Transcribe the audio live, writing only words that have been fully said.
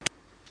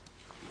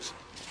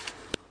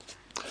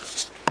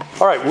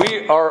All right,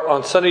 we are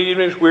on Sunday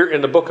evenings. We're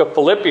in the book of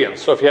Philippians.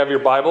 So if you have your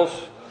Bibles,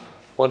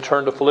 one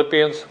turn to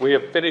Philippians. We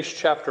have finished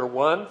chapter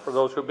 1 for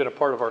those who have been a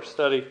part of our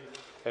study,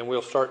 and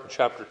we'll start in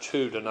chapter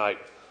 2 tonight.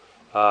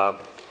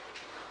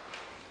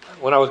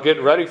 When I was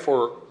getting ready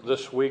for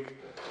this week,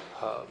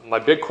 my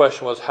big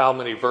question was how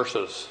many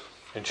verses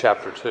in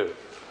chapter 2?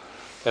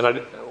 And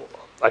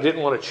I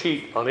didn't want to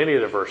cheat on any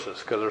of the verses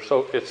because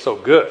it's so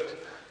good.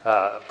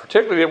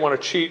 Particularly didn't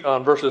want to cheat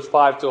on verses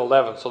 5 to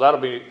 11. So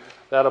that'll be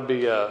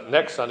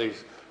next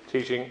Sunday's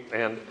teaching,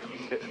 and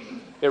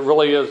it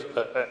really is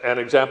an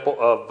example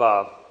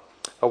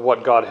of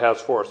what God has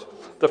for us.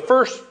 The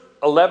first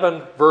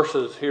 11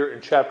 verses here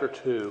in chapter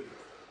 2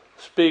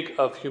 speak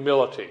of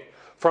humility.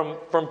 From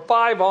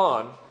 5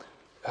 on,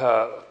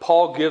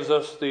 Paul gives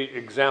us the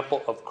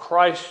example of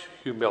Christ's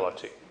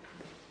humility.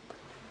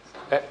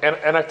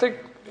 And I think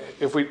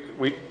if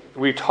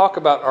we talk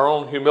about our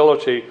own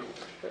humility,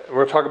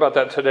 we'll talk about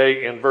that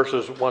today in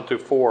verses 1 through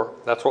 4.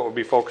 That's what we'll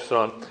be focused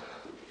on.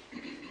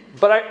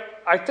 But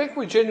I think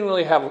we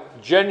genuinely have a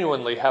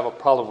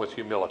problem with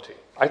humility.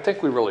 I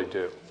think we really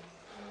do.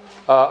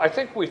 I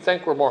think we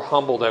think we're more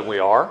humble than we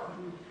are.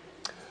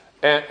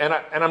 And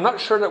I'm not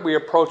sure that we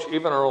approach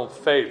even our own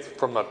faith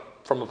from a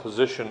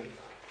position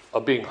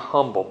of being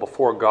humble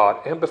before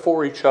God and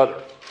before each other.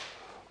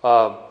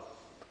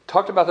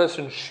 Talked about this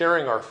in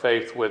sharing our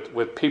faith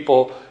with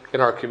people in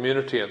our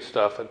community and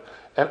stuff.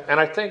 And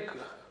I think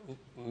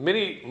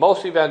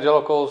most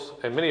evangelicals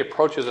and many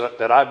approaches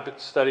that I've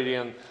studied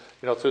in,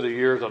 through the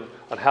years on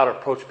how to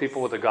approach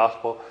people with the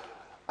gospel,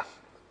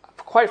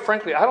 quite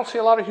frankly, I don't see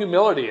a lot of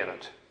humility in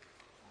it.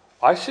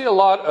 I see a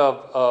lot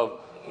of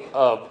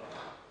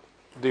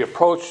the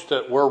approach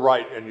that we're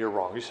right and you're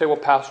wrong. You say, well,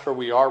 Pastor,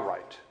 we are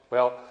right.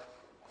 Well,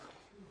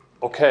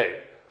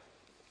 okay.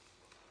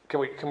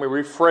 Can we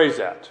rephrase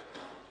that?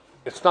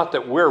 It's not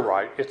that we're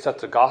right, it's that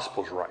the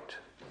gospel's right.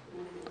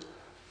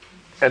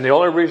 And the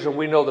only reason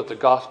we know that the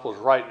gospel is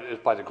right is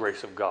by the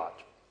grace of God.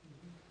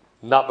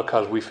 Not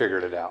because we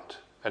figured it out.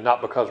 And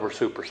not because we're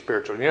super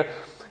spiritual. And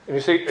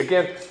you see,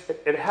 again,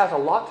 it has a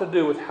lot to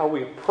do with how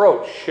we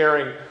approach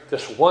sharing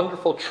this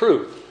wonderful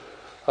truth.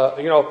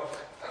 I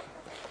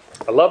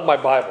love my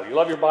Bible. You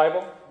love your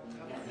Bible?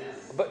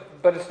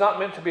 But it's not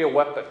meant to be a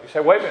weapon. You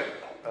say, wait a minute.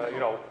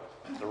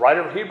 The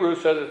writer of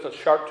Hebrews says it's a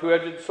sharp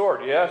two-edged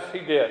sword. Yes, he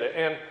did.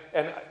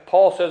 And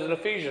Paul says in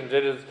Ephesians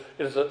it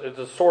is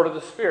a sword of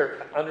the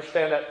Spirit.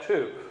 Understand that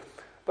too.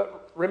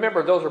 But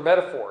remember, those are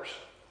metaphors.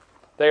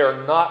 They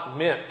are not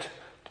meant.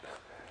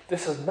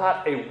 This is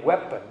not a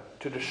weapon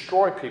to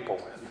destroy people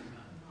with.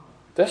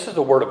 This is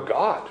the Word of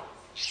God.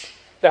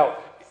 Now,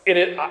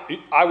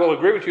 I will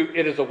agree with you,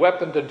 it is a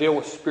weapon to deal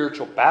with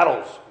spiritual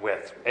battles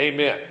with.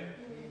 Amen.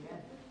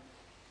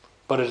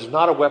 But it is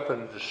not a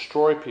weapon to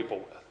destroy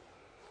people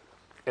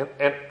with.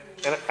 And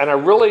I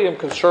really am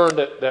concerned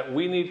that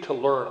we need to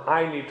learn,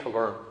 I need to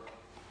learn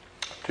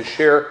to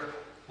share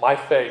my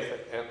faith,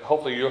 and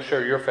hopefully you'll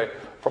share your faith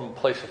from a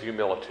place of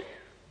humility.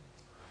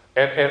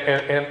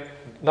 And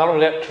not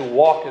only that, to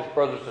walk as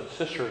brothers and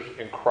sisters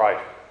in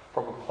Christ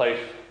from a place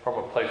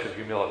of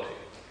humility.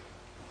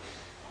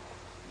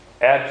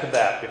 Add to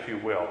that, if you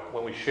will,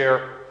 when we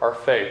share our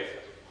faith.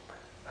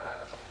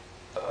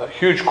 A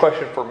huge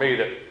question for me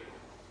that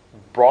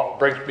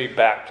brings me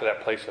back to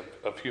that place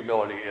of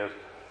humility is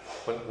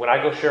when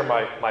I go share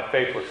my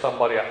faith with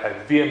somebody I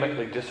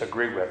vehemently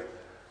disagree with,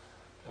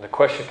 and the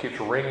question keeps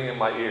ringing in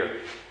my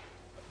ear,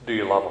 do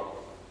you love them?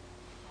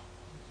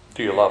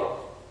 Do you love them?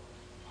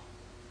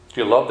 Do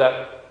you love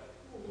that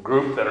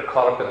group that are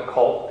caught up in a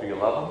cult? Do you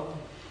love them?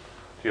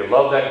 Do you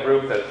love that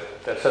group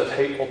that says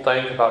hateful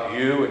things about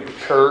you and your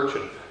church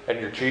and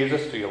your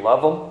Jesus? Do you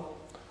love them?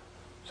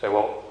 Say,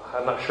 well,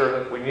 I'm not sure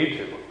that we need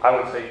to. I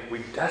would say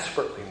we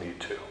desperately need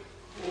to.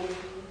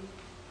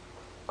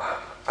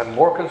 I'm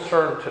more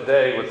concerned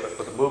today with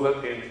the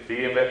movement in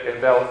the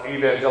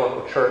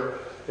evangelical church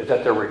is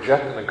that they're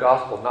rejecting the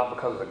gospel not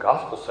because of the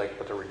gospel's sake,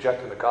 but they're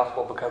rejecting the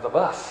gospel because of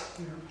us.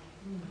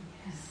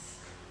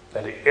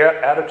 And the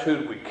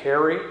attitude we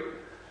carry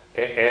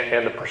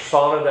and the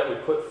persona that we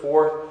put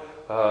forth,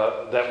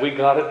 that we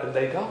got it and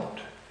they don't.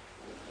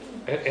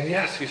 And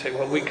yes, you say,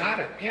 well, we got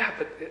it. Yeah,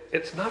 but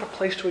it's not a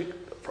place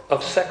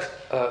of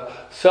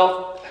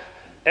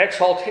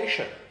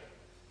self-exaltation.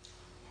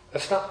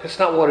 It's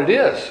not what it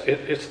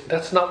is.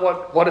 That's not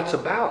what it's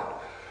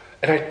about.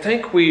 And I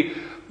think we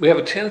have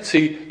a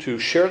tendency to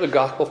share the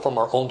gospel from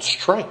our own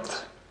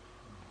strength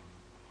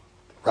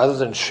rather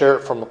than share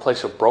it from a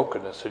place of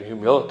brokenness and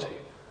humility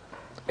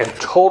and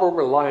total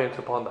reliance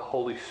upon the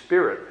Holy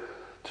Spirit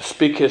to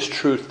speak His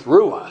truth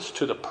through us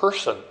to the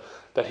person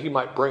that He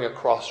might bring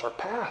across our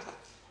path.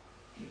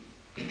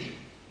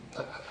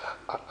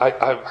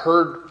 I've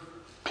heard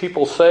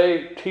people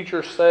say,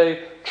 teachers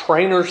say,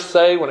 trainers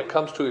say when it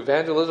comes to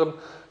evangelism,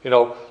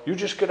 you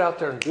just get out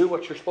there and do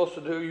what you're supposed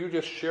to do. You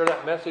just share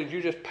that message.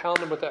 You just pound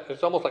them with that.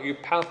 It's almost like you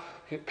pound them.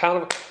 It's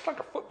like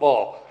a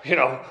football,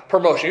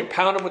 promotion. You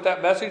pound them with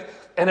that message.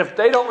 And if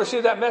they don't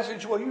receive that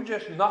message, well, you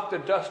just knock the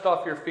dust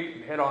off your feet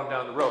and head on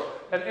down the road.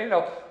 And,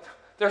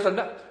 there's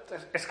enough.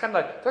 It's kind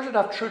of like there's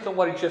enough truth in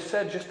what he just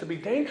said just to be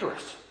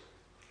dangerous,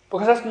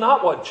 because that's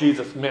not what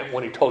Jesus meant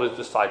when he told his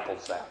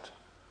disciples that.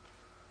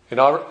 You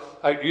know,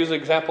 I use an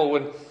example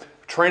when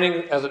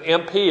training as an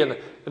MP in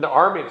the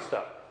army and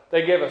stuff.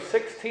 They gave us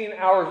 16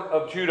 hours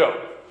of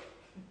judo.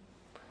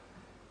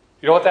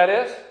 You know what that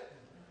is?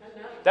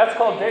 That's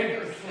called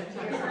dangerous.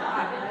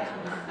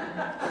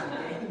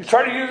 You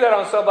try to use that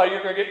on somebody,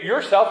 you're going to get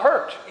yourself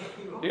hurt.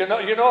 You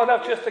know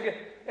enough just to get.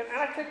 And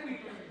I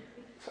think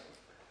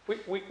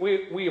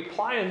we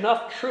apply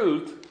enough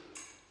truth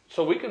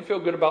so we can feel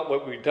good about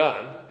what we've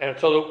done, and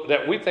so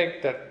that we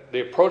think that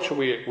the approach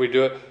we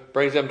do it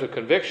brings them to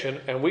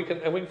conviction, and we can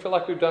feel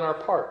like we've done our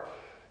part.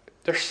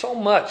 There's so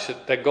much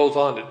that goes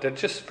on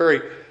that's just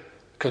very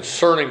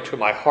concerning to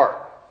my heart.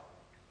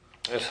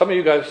 And some of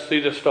you guys see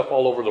this stuff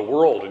all over the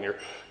world, and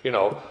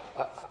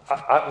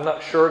I'm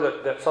not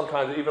sure that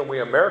sometimes even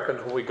we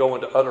Americans, when we go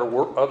into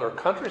other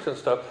countries and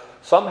stuff,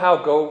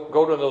 somehow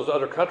go to those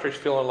other countries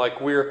feeling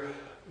like we're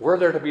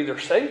there to be their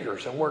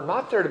saviors, and we're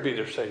not there to be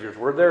their saviors.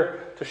 We're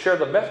there to share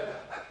the message.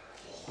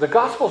 The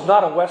gospel's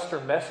not a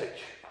Western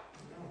message.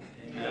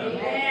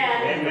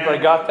 Amen. Everybody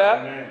got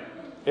that?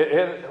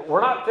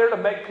 We're not there to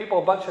make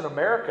people a bunch of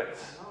Americans.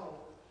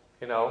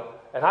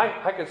 And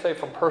I can say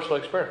from personal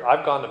experience,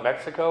 I've gone to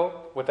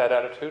Mexico with that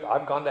attitude.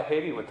 I've gone to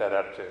Haiti with that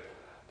attitude.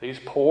 These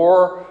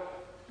poor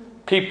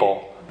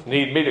people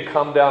need me to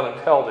come down and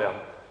tell them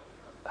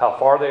how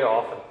far they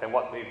off and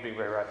what needs to be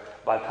made right.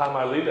 By the time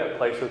I leave that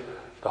place,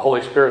 the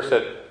Holy Spirit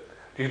said,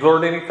 "Did you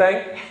learn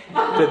anything?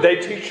 Did they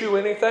teach you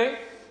anything?"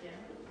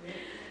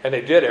 And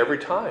they did every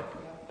time.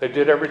 They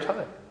did every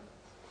time.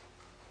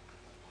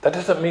 That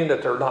doesn't mean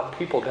that there are not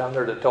people down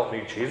there that don't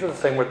need Jesus. The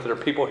same way that there are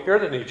people here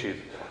that need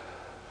Jesus.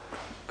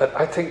 But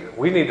I think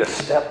we need to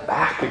step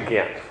back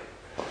again.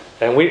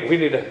 And we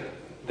need to,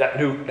 that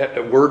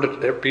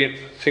word that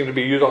seemed to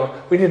be used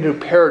on, we need a new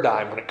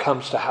paradigm when it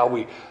comes to how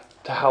we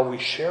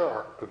share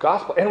our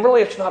gospel. And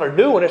really it's not a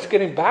new one. It's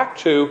getting back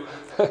to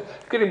what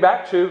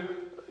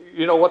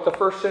the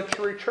first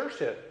century church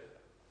did.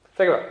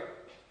 Think about it.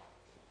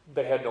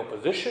 They had no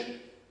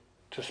position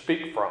to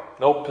speak from.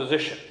 No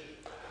position.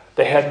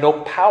 They had no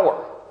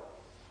power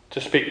to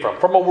speak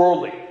from a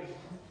worldly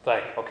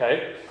thing,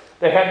 okay?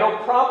 They had no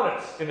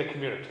prominence in the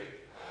community.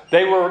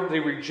 They were the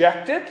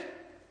rejected.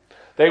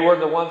 They were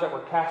the ones that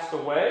were cast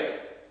away.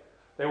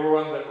 They were the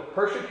ones that were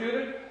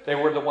persecuted. They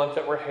were the ones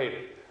that were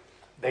hated.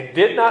 They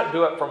did not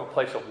do it from a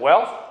place of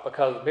wealth,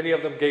 because many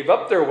of them gave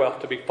up their wealth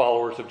to be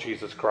followers of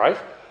Jesus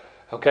Christ.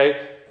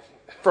 Okay?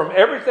 From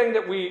everything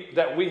that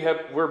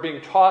we're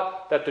being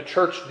taught that the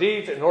church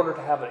needs in order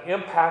to have an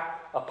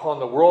impact upon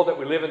the world that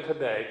we live in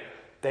today,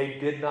 they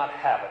did not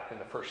have it in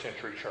the first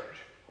century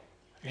church.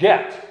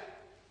 Yet,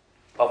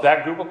 of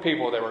that group of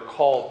people, they were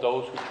called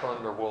those who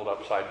turned their world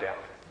upside down.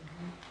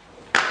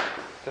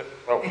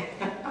 Oh.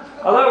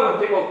 I love it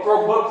when people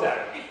throw books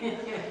at it.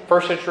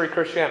 First century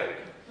Christianity.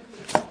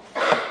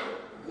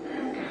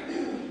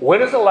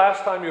 When is the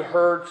last time you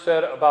heard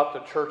said about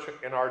the church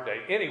in our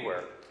day,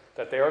 anywhere,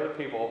 that they are the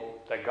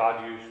people that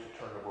God used to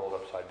turn the world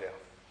upside down?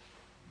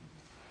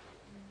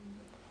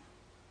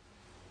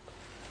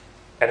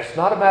 And it's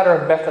not a matter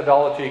of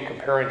methodology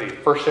comparing the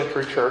first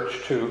century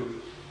church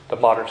to the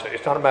modern state.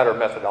 It's not a matter of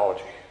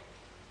methodology.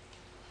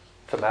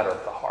 It's a matter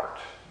of the heart.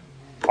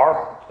 Our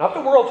heart. Not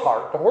the world's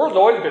heart. The world's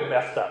always been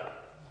messed up.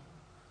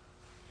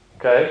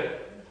 Okay?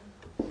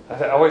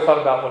 I always thought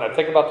about, when I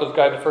think about those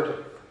guys in the first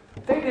century,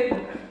 they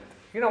didn't,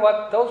 you know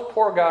what? Those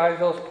poor guys,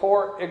 those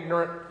poor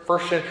ignorant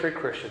first century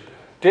Christians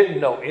didn't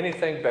know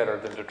anything better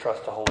than to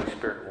trust the Holy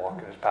Spirit and walk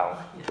in His power.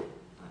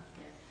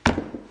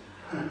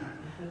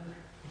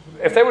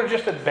 If they were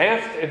just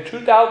advanced in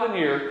 2,000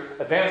 years,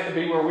 advanced to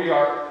be where we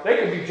are, they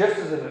could be just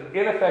as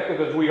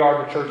ineffective as we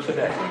are in the church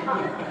today.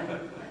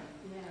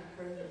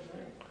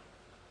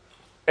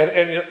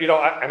 And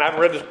I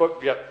haven't read this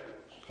book yet,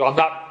 so I'm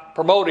not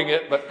promoting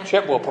it, but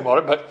Chip will promote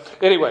it. But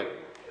anyway,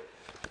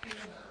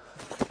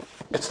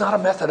 it's not a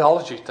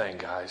methodology thing,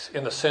 guys,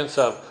 in the sense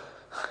of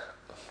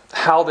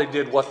how they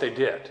did what they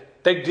did.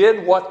 They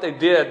did what they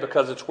did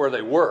because it's where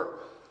they were.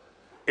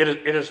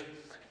 It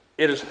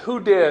is who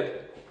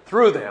did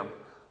through them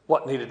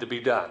what needed to be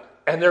done.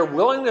 And their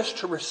willingness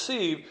to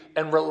receive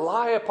and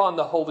rely upon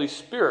the Holy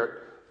Spirit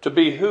to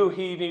be who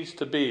He needs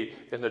to be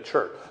in the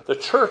church. The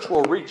church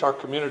will reach our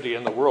community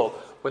in the world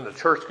when the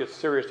church gets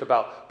serious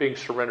about being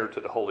surrendered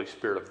to the Holy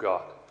Spirit of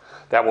God.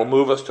 That will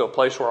move us to a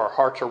place where our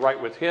hearts are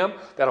right with Him.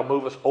 That'll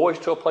move us always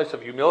to a place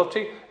of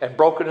humility and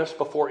brokenness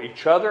before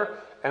each other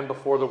and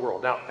before the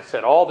world. Now, I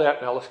said all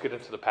that. Now let's get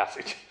into the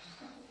passage.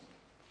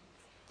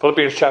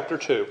 Philippians chapter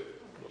 2,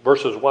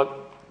 verses 1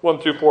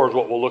 through 4 is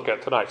what we'll look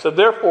at tonight. So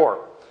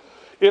therefore,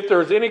 if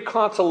there is any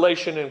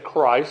consolation in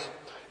Christ,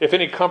 if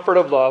any comfort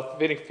of love,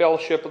 if any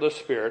fellowship of the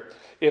Spirit,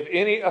 if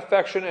any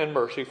affection and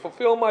mercy,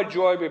 fulfill my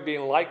joy by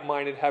being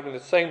like-minded, having the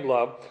same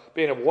love,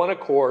 being of one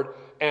accord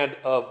and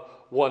of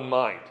one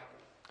mind.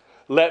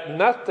 Let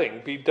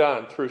nothing be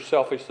done through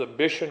selfish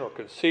ambition or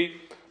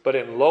conceit, but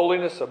in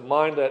lowliness of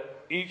mind let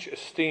each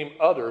esteem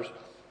others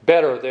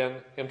better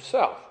than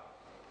himself.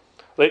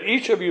 Let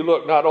each of you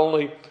look not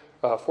only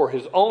for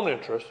his own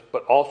interest,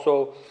 but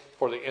also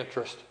for the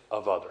interest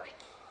of others.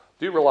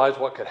 Do you realize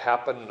what could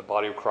happen in the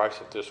body of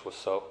Christ if this was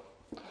so?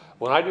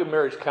 When I do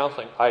marriage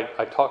counseling,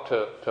 I talk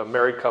to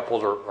married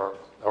couples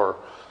or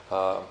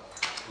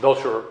those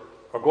who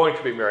are going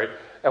to be married.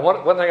 And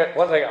one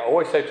thing I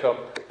always say to them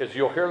is,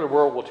 you'll hear the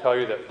world will tell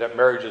you that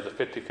marriage is a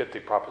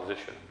 50-50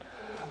 proposition.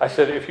 I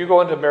said, if you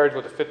go into marriage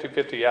with a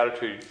 50-50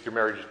 attitude, your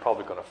marriage is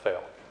probably going to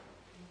fail.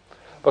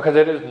 Because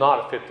it is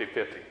not a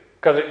 50-50.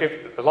 Because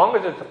as long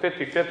as it's a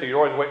 50-50, you're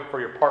always waiting for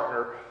your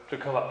partner to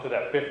come up to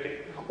that 50.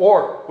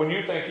 Or when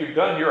you think you've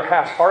done your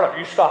half part up,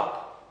 you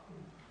stop.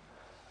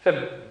 I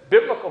said,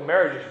 biblical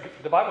marriage,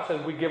 the Bible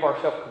says we give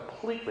ourselves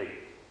completely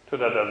to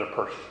that other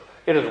person.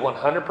 It is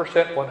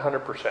 100%,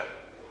 100%.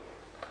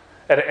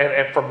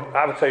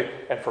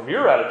 And from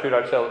your attitude,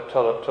 I tell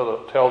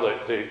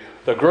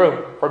the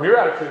groom, from your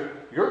attitude,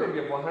 you're going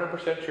to give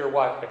 100% to your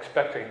wife,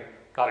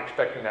 not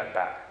expecting that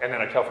back. And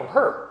then I tell from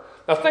her.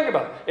 Now think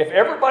about it. If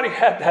everybody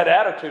had that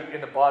attitude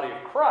in the body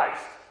of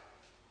Christ,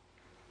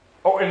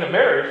 or in the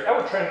marriage, that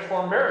would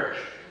transform marriage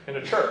in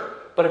the church.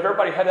 But if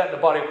everybody had that in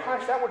the body of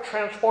Christ, that would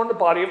transform the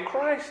body of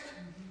Christ.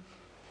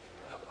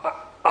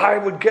 I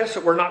would guess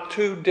that we're not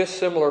too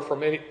dissimilar from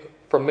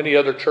many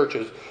other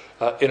churches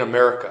in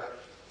America.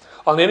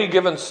 On any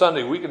given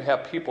Sunday, we can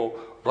have people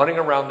running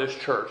around this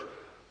church,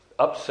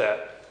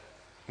 upset,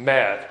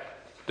 mad,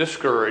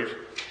 discouraged,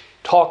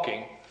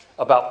 talking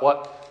about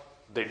what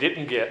they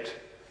didn't get,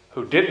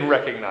 who didn't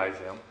recognize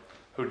them,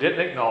 who didn't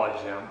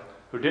acknowledge them,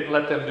 who didn't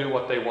let them do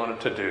what they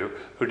wanted to do,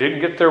 who didn't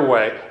get their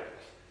way.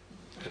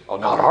 Oh,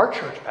 not our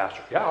church,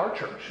 Pastor. Yeah, our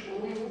church.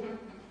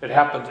 It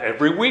happens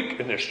every week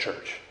in this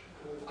church.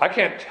 I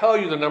can't tell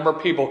you the number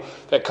of people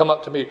that come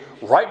up to me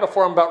right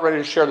before I'm about ready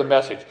to share the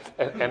message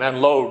and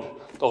unload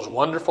those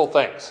wonderful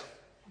things.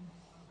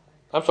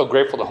 I'm so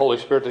grateful the Holy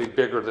Spirit that He's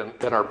bigger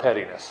than our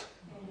pettiness.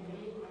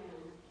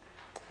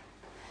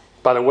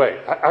 By the way,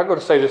 I'm going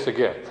to say this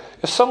again.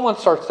 If someone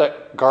starts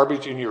that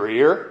garbage in your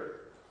ear,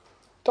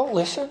 don't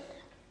listen.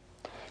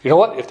 You know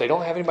what? If they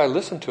don't have anybody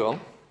listen to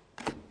them,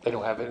 they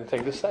don't have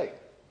anything to say.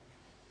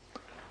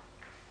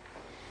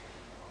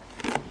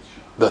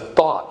 The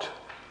thought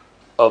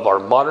of our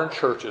modern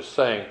church is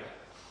saying,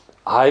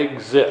 I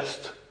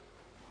exist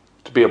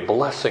to be a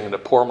blessing and to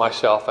pour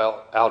myself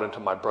out into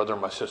my brother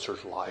and my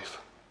sister's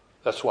life.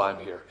 That's why I'm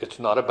here. It's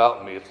not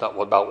about me. It's not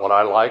about what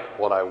I like,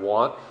 what I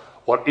want.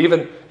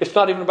 It's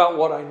not even about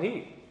what I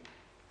need.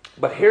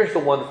 But here's the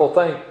wonderful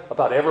thing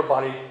about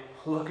everybody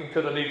looking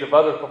to the needs of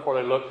others before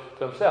they look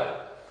to themselves.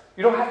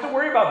 You don't have to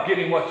worry about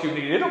getting what you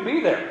need. It'll be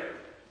there.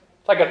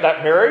 It's like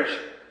that marriage,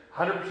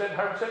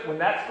 100%. When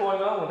that's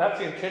going on, when that's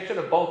the intention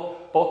of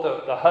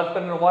both the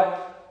husband and the wife,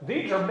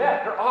 needs are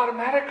met. They're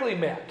automatically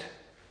met.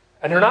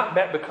 And they're not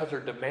met because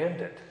they're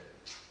demanded.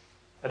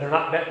 And they're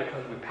not met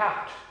because we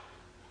pout.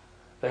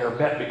 They are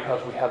met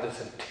because we have this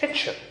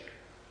intention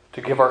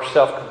to give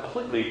ourselves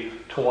completely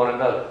to one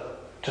another.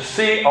 To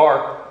see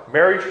our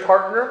marriage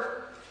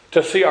partner,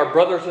 to see our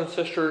brothers and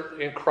sisters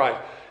in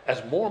Christ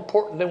as more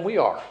important than we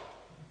are.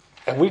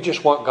 And we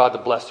just want God to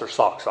bless their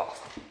socks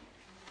off.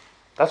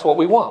 That's what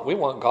we want. We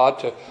want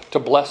God to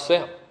bless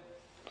them.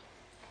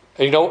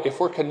 And you know, if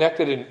we're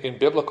connected in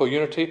biblical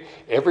unity,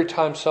 every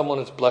time someone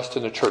is blessed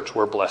in the church,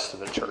 we're blessed in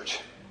the church.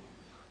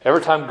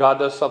 Every time God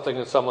does something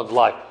in someone's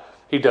life,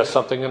 He does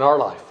something in our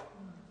life.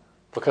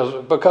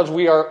 Because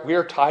we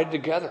are tied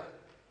together.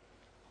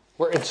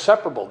 We're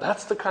inseparable.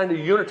 That's the kind of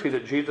unity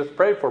that Jesus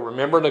prayed for.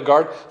 Remember in the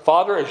garden,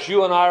 Father, as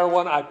you and I are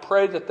one, I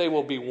pray that they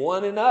will be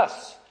one in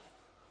us.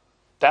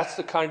 That's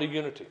the kind of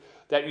unity.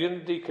 That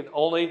unity can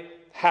only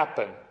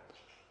happen,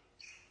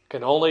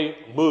 can only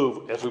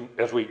move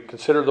as we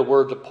consider the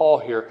words of Paul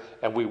here,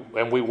 and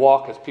we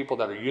walk as people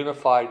that are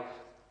unified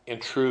in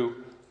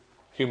true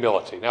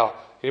humility. Now,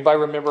 anybody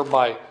remember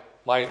my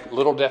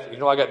little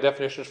I got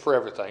definitions for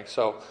everything.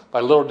 So my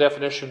little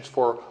definitions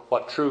for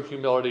what true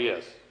humility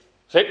is.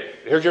 See,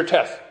 here's your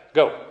test.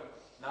 Go.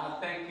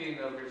 Not thinking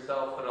of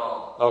yourself at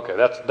all. Okay,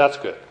 that's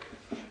good.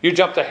 You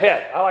jumped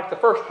ahead. I like the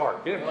first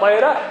part. You didn't play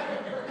it up.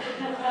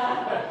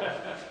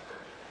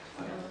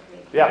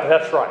 Yeah,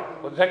 that's right.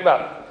 Well, think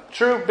about it.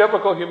 True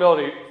biblical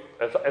humility,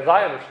 as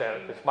I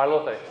understand it, it's my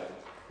little thing.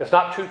 It's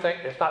not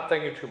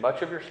thinking too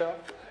much of yourself.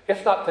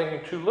 It's not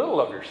thinking too little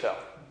of yourself.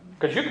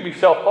 Because you can be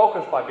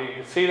self-focused by being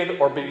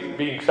conceited or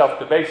being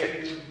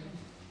self-debasing.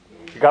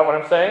 You got what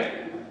I'm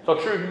saying? So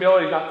true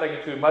humility is not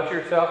thinking too much of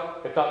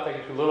yourself. It's not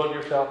thinking too little of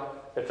yourself.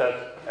 It's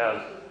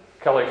as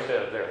Kelly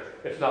says there.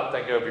 It's not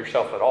thinking of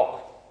yourself at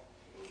all.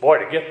 Boy,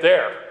 to get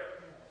there.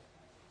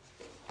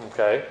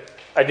 Okay?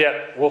 And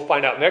yet, we'll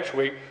find out next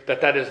week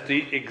that is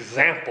the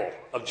example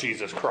of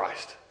Jesus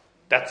Christ.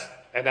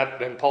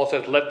 And Paul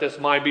says, let this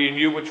mind be in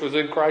you which was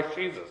in Christ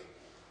Jesus.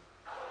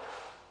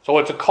 So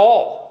it's a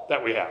call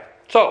that we have.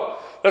 So,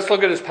 let's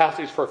look at this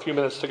passage for a few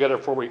minutes together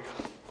before we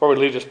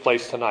leave this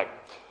place tonight.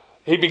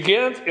 He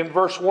begins in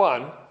verse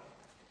 1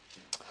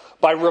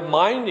 by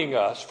reminding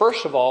us,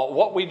 first of all,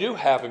 what we do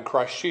have in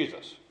Christ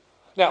Jesus.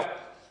 Now,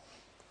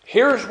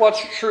 here's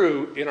what's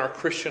true in our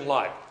Christian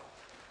life.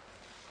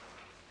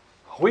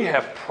 We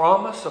have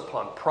promise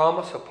upon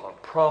promise upon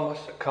promise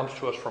that comes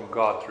to us from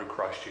God through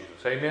Christ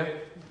Jesus. Amen?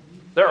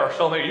 There are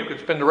so many. You could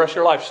spend the rest of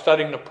your life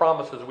studying the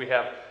promises we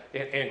have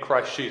in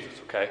Christ Jesus,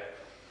 okay?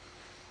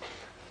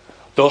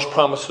 Those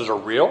promises are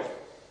real.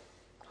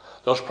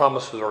 Those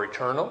promises are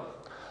eternal.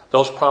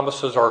 Those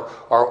promises are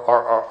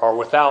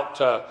without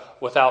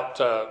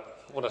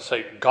what I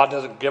say, God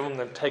doesn't give them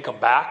and take them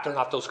back. They're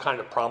not those kind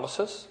of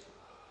promises.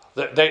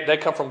 They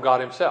come from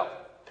God himself.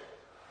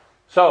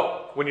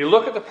 So, when you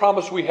look at the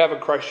promise we have in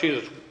Christ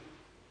Jesus,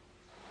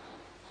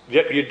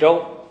 yet you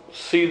don't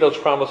see those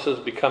promises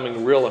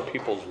becoming real in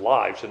people's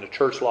lives, in the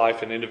church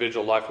life, in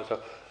individual life and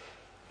stuff.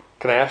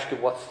 Can I ask you,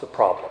 what's the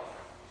problem?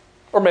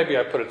 Or maybe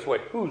I put it this way,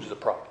 who's the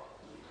problem?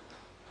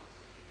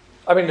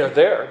 I mean, they're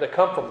there. They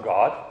come from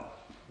God.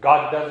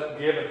 God doesn't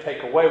give and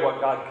take away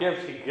what God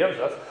gives. He gives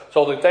us.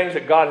 So the things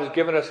that God has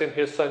given us in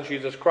his Son,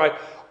 Jesus Christ,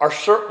 are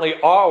certainly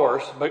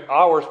ours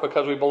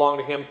because we belong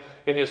to him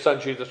in his Son,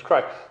 Jesus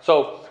Christ.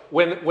 So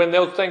when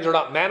those things are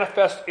not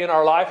manifest in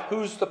our life,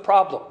 who's the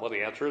problem? Well,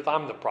 the answer is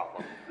I'm the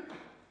problem.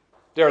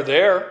 They're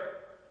there.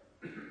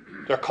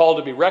 They're called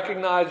to be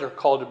recognized. They're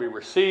called to be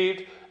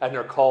received. And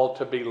they're called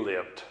to be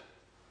lived.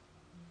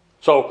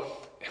 So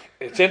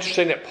it's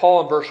interesting that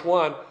Paul in verse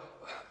 1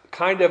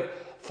 kind of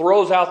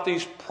throws out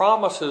these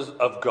promises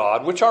of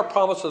God, which are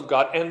promises of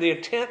God, and the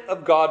intent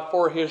of God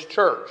for his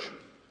church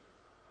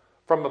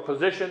from a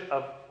position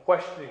of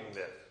questioning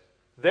this.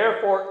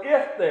 Therefore,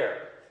 if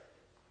there,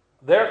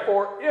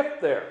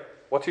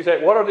 what's he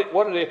say? What are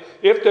the,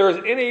 if there is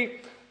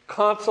any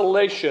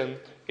consolation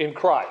in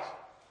Christ.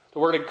 The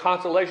word in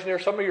consolation here,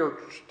 some of your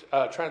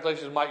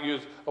translations might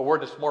use a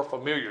word that's more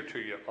familiar to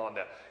you on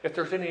that. If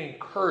there's any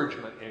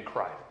encouragement in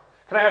Christ.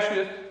 Can I ask you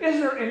this? Is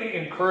there any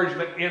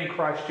encouragement in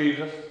Christ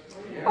Jesus?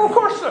 Yes. Oh, of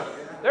course there.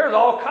 There's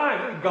all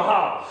kinds. There's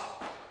gobs.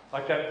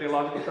 Like that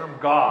theological term,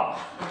 gobs.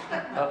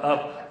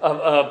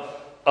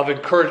 Of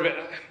encouragement.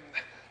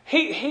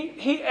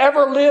 He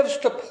ever lives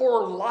to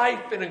pour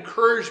life and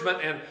encouragement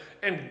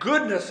and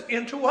goodness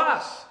into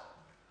us.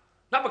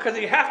 Not because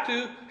he has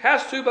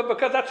to, but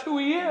because that's who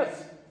he is.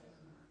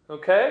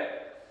 Okay?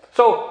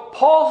 So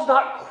Paul's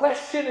not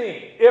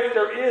questioning if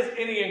there is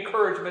any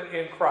encouragement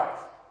in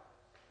Christ.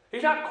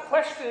 He's not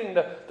questioning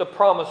the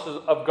promises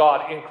of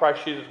God in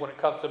Christ Jesus when it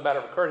comes to the matter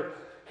of encouragement.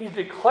 He's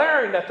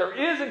declaring that there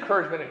is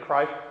encouragement in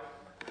Christ,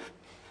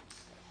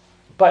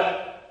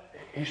 but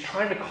he's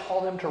trying to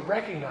call them to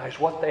recognize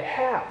what they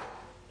have.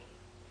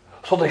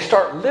 So they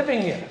start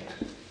living in it.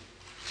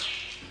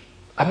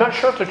 I'm not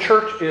sure if the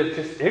church is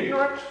just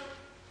ignorant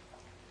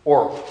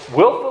or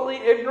willfully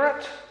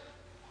ignorant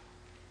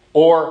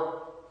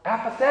or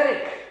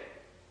apathetic.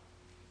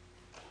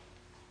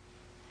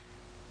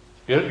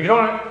 You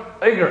don't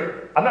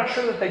ignorant. I'm not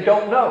sure that they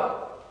don't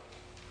know.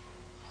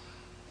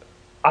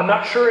 I'm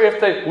not sure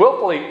if they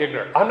willfully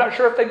ignorant. I'm not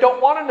sure if they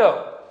don't want to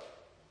know.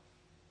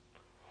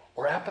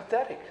 Or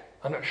apathetic.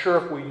 I'm not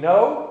sure if we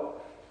know,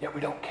 yet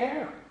we don't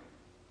care.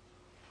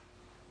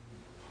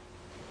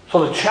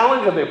 So the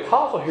challenge of the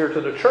apostle here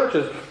to the church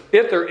is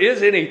if there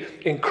is any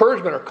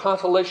encouragement or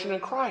consolation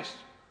in Christ.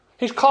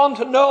 He's calling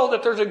to know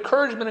that there's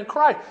encouragement in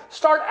Christ.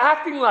 Start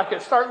acting like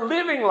it. Start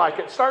living like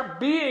it. Start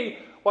being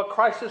what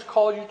Christ has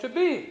called you to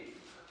be.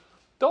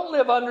 Don't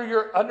live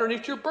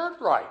underneath your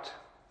birthright.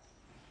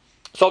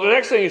 So the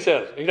next thing he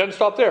says, he doesn't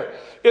stop there.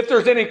 If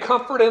there's any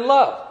comfort and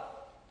love.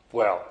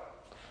 Well,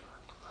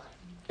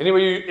 any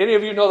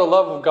of you know the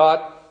love of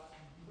God?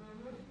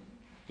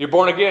 You're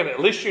born again. At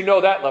least you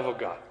know that love of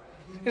God.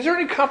 Is there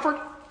any comfort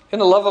in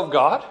the love of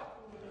God?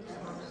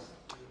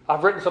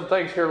 I've written some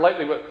things here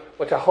lately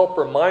which I hope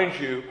reminds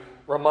you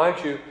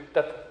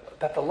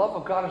that the love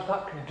of God is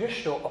not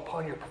conditional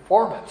upon your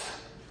performance.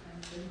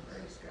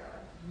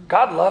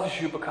 God loves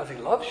you because he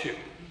loves you.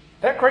 Isn't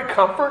that great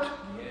comfort?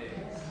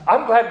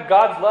 I'm glad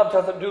God's love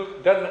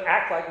doesn't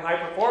act like my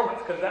performance,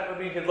 because that would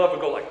mean his love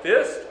would go like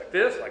this, like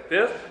this, like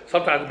this.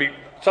 Sometimes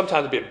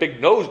it'd be a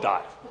big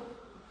nosedive.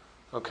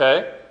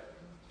 Okay?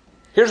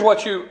 Here's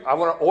what I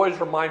want to always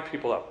remind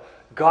people of.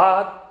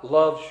 God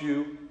loves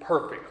you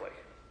perfectly.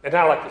 And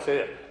I like to say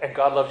it. And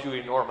God loves you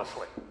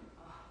enormously.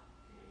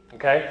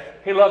 Okay?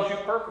 He loves you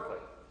perfectly.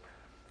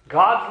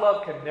 God's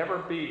love can never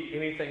be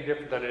anything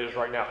different than it is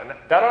right now. And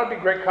that ought to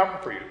be great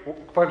comfort for you.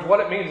 Because what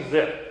it means is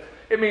this.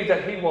 It means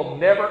that he will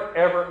never,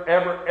 ever,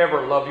 ever,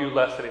 ever love you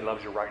less than he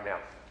loves you right now.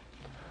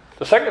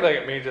 The second thing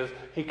it means is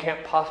he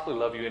can't possibly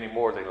love you any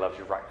more than he loves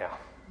you right now.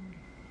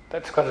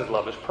 That's because his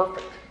love is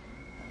perfect.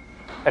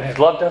 And his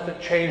love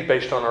doesn't change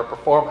based on our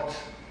performance.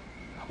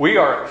 We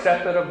are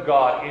accepted of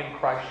God in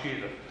Christ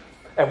Jesus.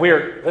 And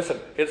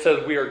it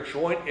says we are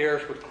joint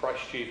heirs with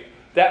Christ Jesus.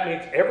 That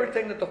means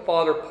everything that the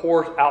Father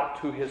pours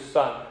out to his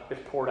Son is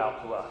poured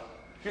out to us.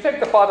 Do you think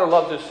the Father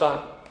loves his Son?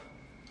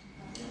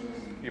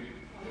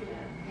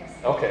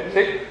 Okay.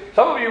 See,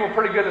 some of you were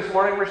pretty good this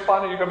morning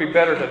responding. You're going to be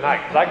better tonight,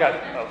 because I got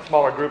a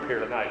smaller group here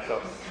tonight.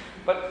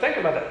 But think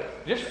about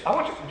that. Do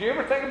you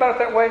ever think about it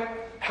that way?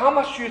 How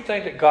much do you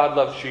think that God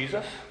loves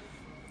Jesus?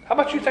 How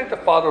much do you think the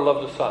Father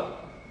loves the Son?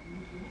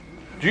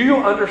 Do you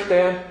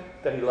understand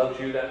that he loves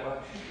you that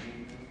much?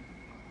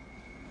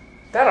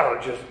 that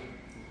ought to just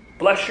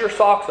bless your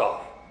socks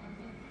off.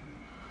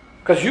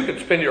 Because you can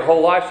spend your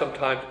whole life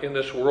sometimes in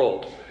this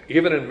world,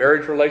 even in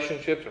marriage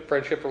relationships and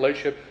friendship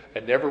relationships,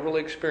 and never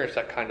really experience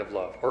that kind of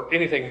love or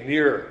anything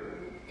near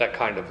that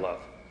kind of love.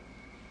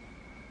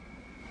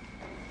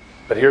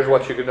 But here's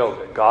what you can know,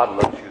 that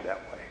God loves you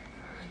that way.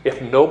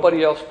 If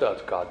nobody else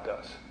does, God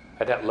does.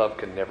 And that love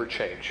can never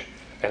change.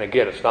 And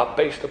again, it's not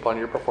based upon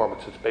your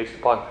performance. It's based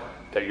upon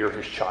that you're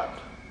His child.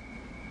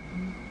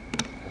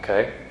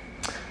 Okay?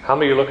 How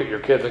many of you look at your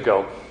kids and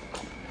go,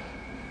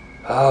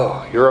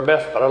 oh, you're a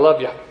mess, but I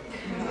love you.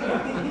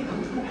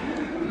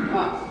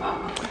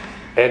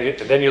 And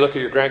then you look at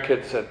your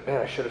grandkids and say,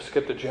 man, I should have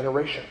skipped a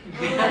generation.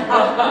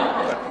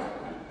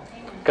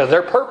 Because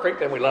they're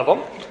perfect and we love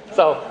them.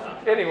 So,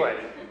 anyway.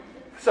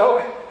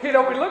 So, we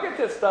look at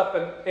this stuff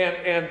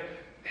and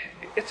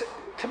it's,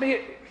 to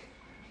me,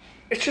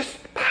 it's just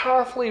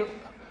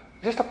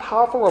a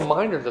powerful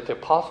reminder that the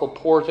apostle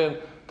pours in,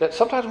 that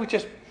sometimes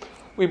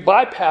we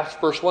bypass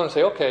verse 1 and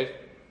say, okay,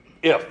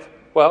 if.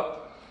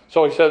 Well,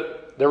 so he said,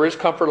 there is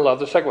comfort and love.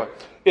 The second one,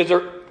 is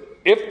there,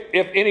 if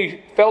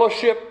any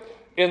fellowship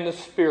in the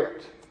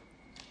Spirit?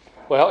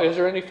 Well, is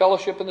there any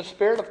fellowship in the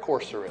Spirit? Of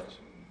course there is.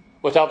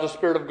 Without the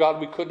Spirit of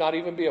God, we could not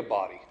even be a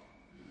body.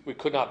 We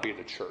could not be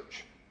the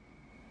church.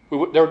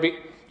 You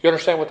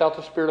understand, without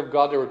the Spirit of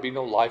God, there would be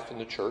no life in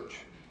the church.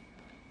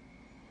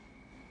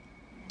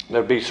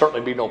 There would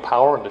certainly be no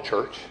power in the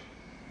church.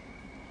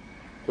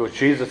 It was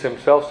Jesus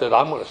Himself said,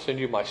 I'm going to send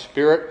you my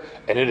Spirit,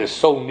 and it is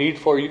so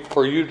needful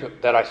for you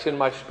that I send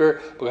my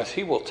Spirit, because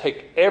He will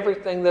take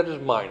everything that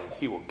is mine and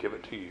He will give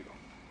it to you.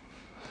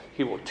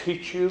 He will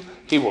teach you.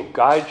 He will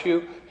guide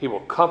you. He will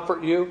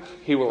comfort you.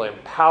 He will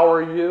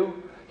empower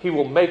you. He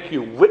will make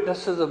you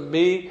witnesses of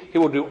me. He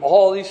will do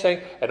all these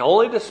things, and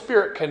only the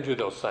Spirit can do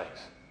those things.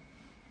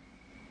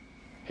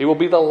 He will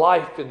be the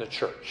life in the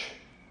church.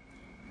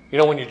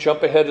 When you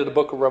jump ahead to the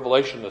book of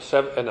Revelation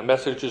and the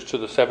messages to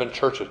the 7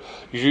 churches,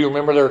 you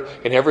remember there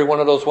in every one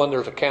of those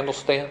there's a candle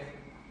stand?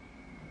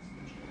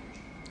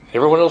 In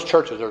every one of those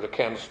churches there's a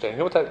candle stand. You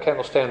know what that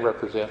candle stand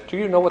represents? Do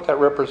you know what that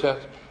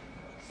represents?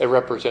 It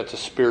represents the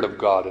Spirit of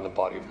God in the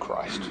body of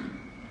Christ.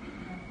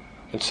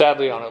 And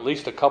sadly, on at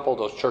least a couple of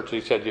those churches,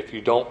 He said, if you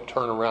don't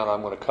turn around,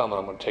 I'm going to come and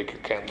I'm going to take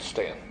your candle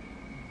stand.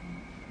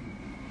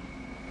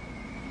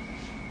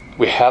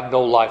 We have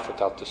no life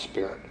without the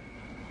Spirit.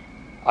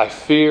 I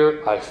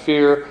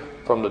fear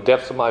from the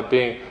depths of my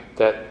being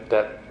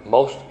that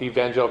most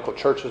evangelical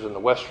churches in the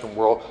Western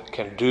world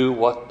can do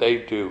what they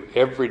do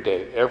every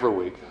day, every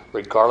week,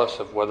 regardless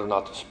of whether or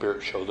not the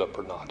Spirit shows up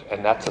or not.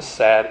 And that's a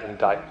sad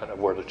indictment of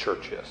where the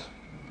church is.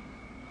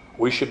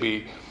 We should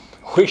be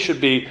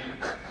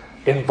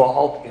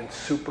involved in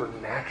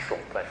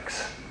supernatural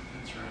things.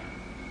 That's right.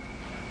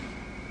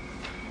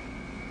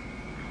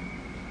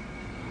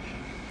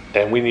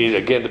 And we need,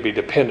 again, to be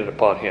dependent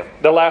upon Him.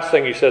 The last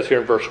thing he says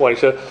here in verse 1, he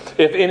says,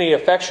 if any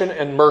affection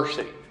and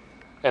mercy,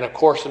 and of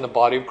course in the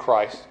body of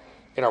Christ,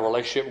 in our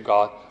relationship with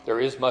God, there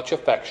is much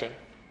affection,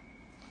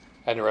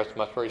 and there is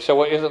much mercy.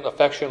 So isn't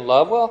affection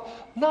love? Well,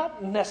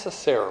 not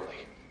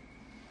necessarily.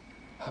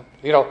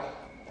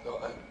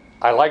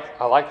 I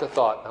like the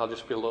thought, and I'll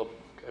just be a little,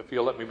 if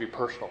you'll let me be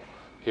personal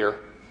here.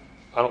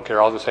 I don't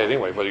care, I'll just say it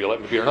anyway, whether you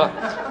let me be or not.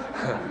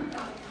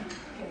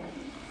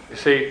 You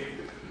see,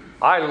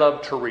 I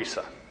love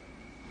Teresa.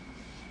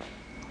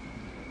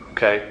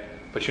 Okay?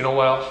 But you know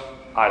what else?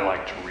 I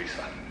like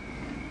Teresa.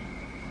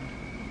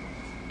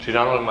 She's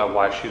not only my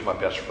wife, she's my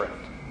best friend.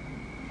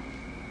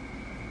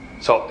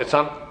 So it's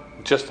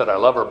not just that I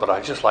love her, but I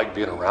just like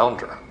being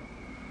around her.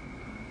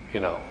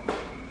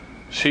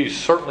 She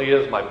certainly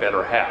is my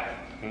better half.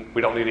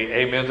 We don't need any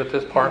amens at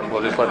this part.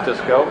 We'll just let this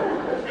go.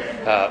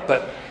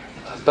 But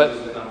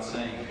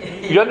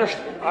you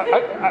understand?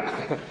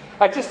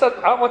 I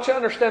want you to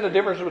understand the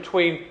difference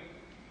between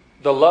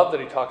the love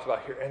that he talks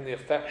about here and the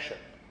affection,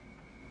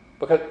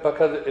 because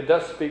it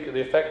does speak of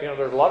the affection.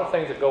 There's a lot of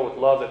things that go with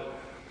love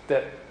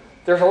that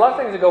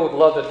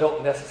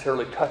don't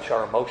necessarily touch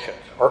our emotions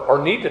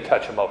or need to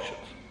touch emotions.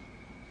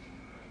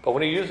 But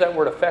when he uses that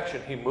word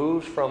affection, he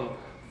moves from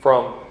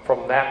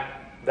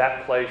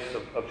that place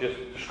of just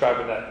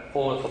describing that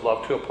fullness of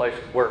love to a place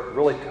where it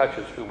really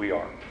touches who we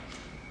are.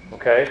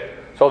 Okay?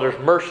 So there's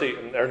mercy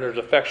and there's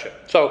affection.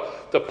 So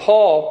the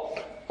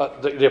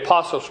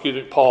apostle,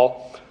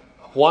 Paul,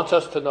 wants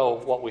us to know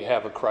what we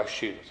have in Christ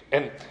Jesus.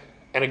 And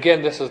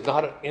again, this is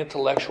not an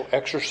intellectual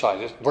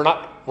exercise. We're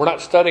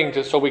not studying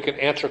so we can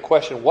answer a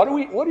question. What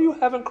do you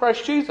have in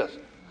Christ Jesus?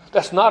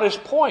 That's not his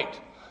point.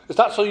 It's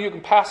not so you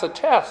can pass a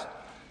test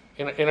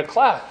in a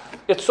class.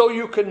 It's so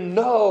you can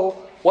know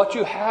what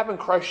you have in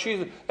Christ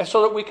Jesus, and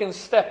so that we can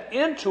step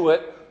into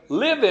it,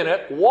 live in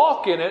it,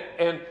 walk in it,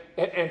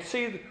 and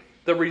see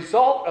the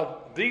result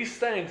of these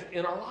things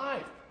in our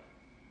life.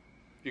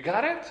 You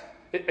got it?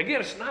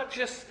 Again, it's not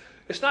just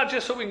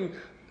so we can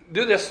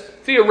do this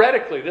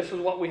theoretically. This is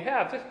what we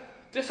have.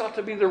 This ought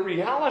to be the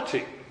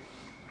reality.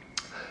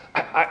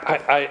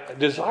 I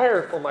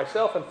desire for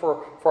myself and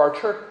for our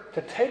church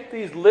to take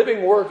these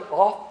living words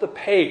off the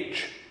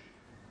page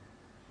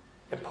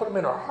and put them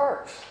in our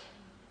hearts.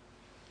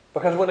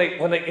 Because when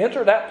they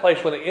enter that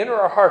place, when they enter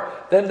our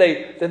heart, then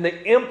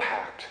they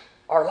impact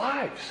our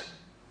lives.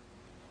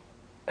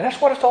 And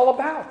that's what it's all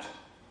about.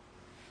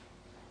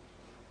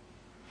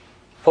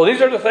 So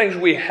these are the things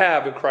we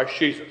have in Christ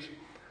Jesus.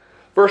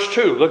 Verse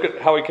 2, look at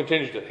how he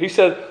continues it. He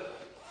said,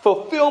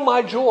 fulfill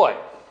my joy.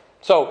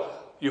 So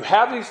you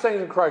have these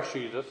things in Christ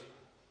Jesus.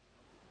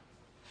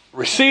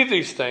 Receive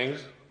these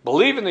things.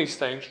 Believe in these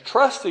things.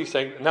 Trust these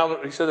things.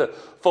 Now he said that,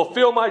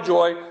 fulfill my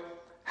joy.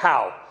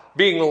 How?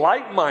 Being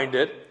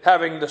like-minded,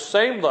 having the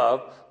same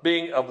love,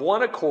 being of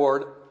one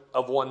accord,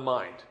 of one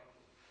mind.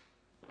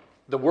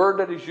 The word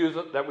that he's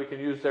using, that we can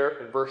use there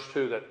in verse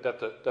 2 that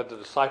the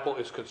disciple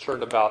is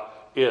concerned about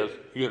is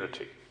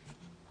unity.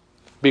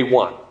 Be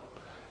one.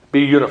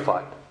 Be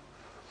unified.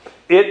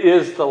 It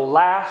is the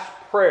last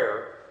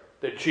prayer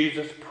that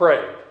Jesus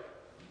prayed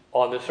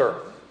on this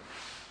earth.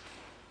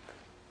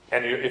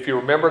 And if you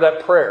remember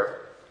that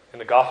prayer in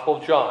the Gospel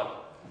of John,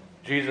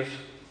 Jesus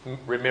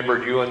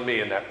remembered you and me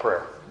in that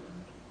prayer.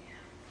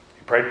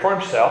 He prayed for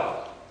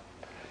himself.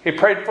 He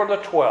prayed for the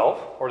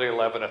 12, or the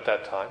 11 at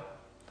that time.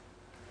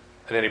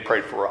 And then he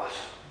prayed for us.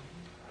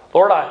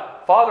 Lord,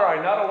 Father,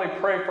 I not only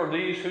pray for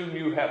these whom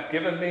you have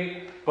given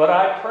me, but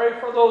I pray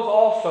for those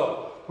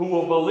also who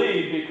will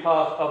believe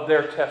because of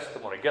their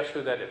testimony. Guess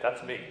who that is?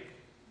 That's me.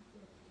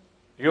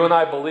 You and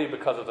I believe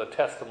because of the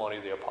testimony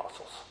of the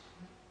apostles.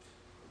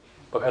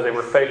 Because they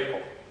were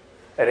faithful.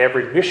 And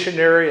every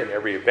missionary and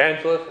every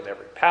evangelist and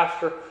every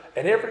pastor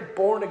and every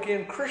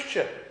born-again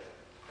Christian,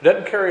 it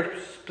doesn't carry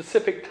a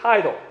specific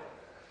title,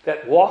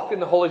 that walked in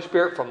the Holy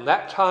Spirit from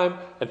that time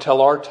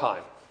until our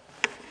time,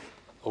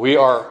 we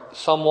are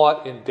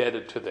somewhat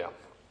indebted to them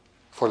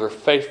for their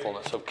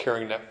faithfulness of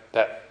carrying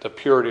the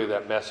purity of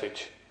that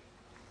message.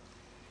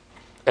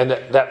 And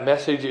that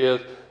message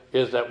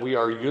is that we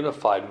are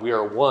unified. We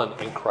are one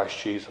in Christ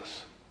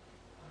Jesus.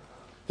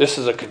 This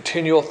is a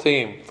continual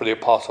theme for the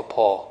Apostle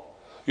Paul.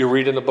 You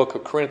read in the book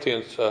of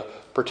Corinthians,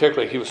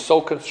 particularly, he was so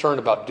concerned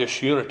about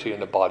disunity in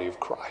the body of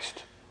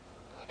Christ.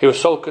 He was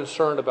so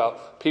concerned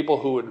about people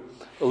who would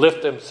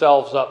lift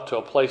themselves up to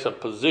a place of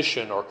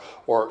position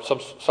or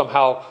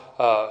somehow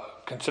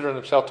consider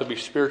themselves to be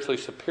spiritually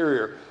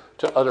superior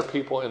to other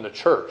people in the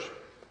church.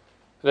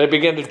 And they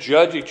began to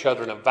judge each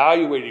other and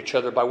evaluate each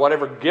other by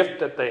whatever gift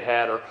that they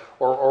had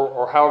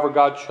or however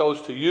God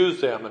chose to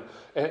use them.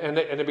 And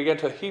they began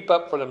to heap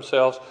up for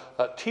themselves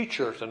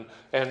teachers.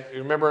 And you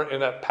remember in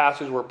that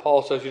passage where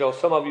Paul says,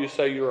 some of you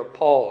say you're of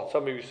Paul, and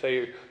some of you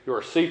say you're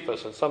of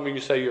Cephas, and some of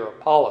you say you're of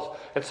Apollos,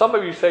 and some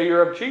of you say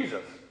you're of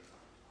Jesus.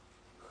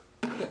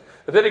 And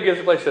then he gives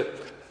a place that,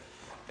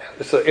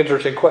 it's an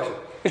interesting question.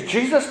 Is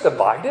Jesus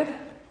divided?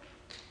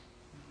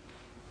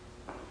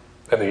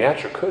 And the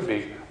answer could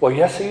be, well,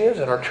 yes, he is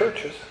in our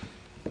churches.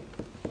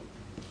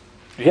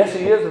 Yes,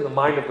 he is in the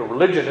mind of the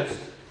religionist,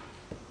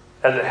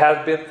 as it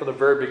has been from the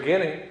very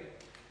beginning,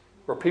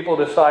 where people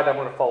decide, I'm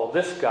going to follow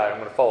this guy, I'm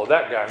going to follow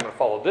that guy, I'm going to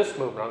follow this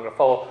movement, I'm going to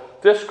follow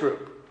this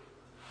group,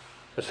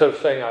 instead of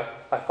saying,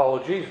 I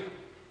follow Jesus.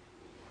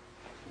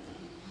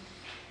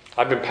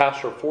 I've been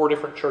pastor of 4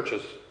 different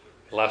churches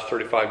in the last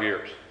 35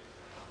 years.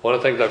 One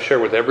of the things I've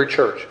shared with every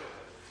church,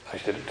 I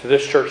did it to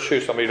this church too,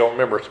 some of you don't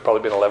remember, it's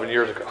probably been 11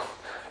 years ago.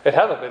 It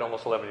hasn't been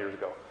almost 11 years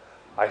ago.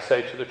 I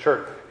say to the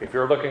church, if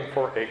you're looking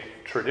for a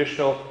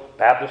traditional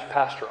Baptist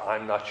pastor,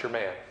 I'm not your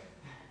man.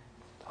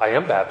 I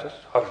am Baptist.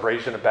 I was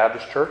raised in a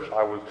Baptist church.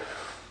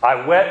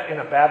 I wet in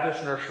a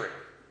Baptist nursery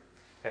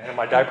and had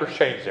my diapers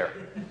changed there.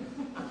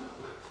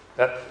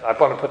 I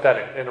want to put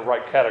that in the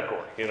right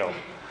category,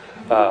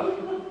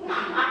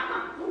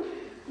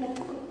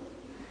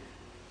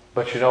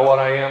 But you know what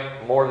I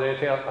am? More than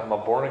anything else, I'm a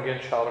born-again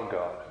child of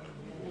God.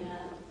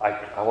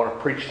 I want to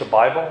preach the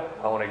Bible.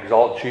 I want to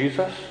exalt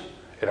Jesus.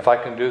 And if I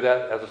can do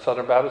that as a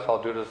Southern Baptist,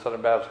 I'll do it as a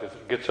Southern Baptist. If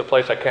it gets to a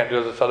place I can't do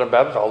it as a Southern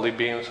Baptist, I'll leave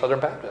being a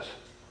Southern Baptist.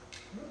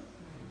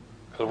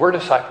 Because we're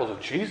disciples of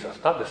Jesus,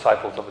 not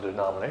disciples of a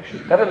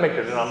denomination. That doesn't make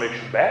the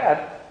denomination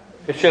bad.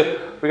 It's just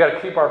we got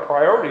to keep our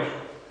priorities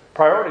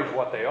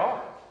what they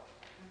are.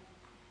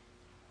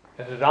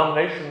 And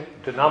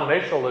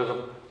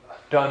denominationalism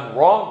done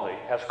wrongly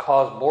has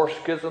caused more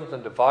schisms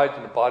and divides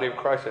in the body of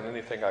Christ than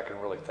anything I can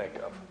really think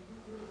of.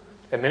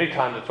 And many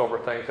times it's over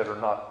things that are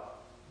not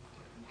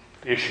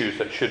issues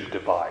that should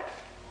divide.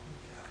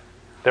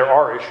 There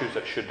are issues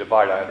that should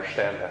divide, I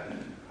understand that.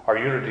 Our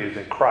unity is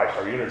in Christ.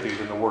 Our unity is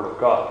in the Word of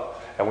God.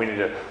 And we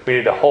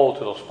need to hold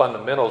to those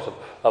fundamentals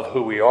of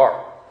who we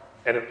are.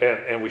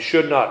 And we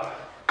should not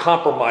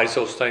compromise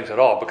those things at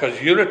all.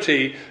 Because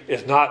unity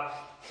is not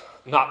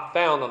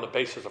found on the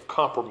basis of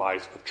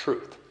compromise of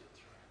truth.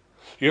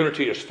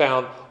 Unity is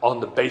found on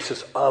the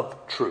basis of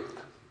truth.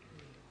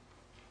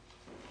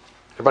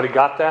 Everybody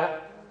got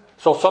that?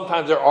 So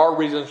sometimes there are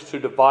reasons to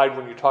divide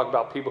when you talk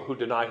about people who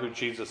deny who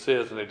Jesus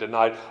is and they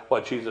denied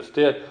what Jesus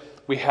did.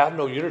 We have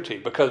no unity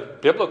because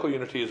biblical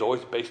unity is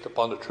always based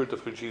upon the truth of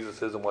who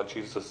Jesus is and what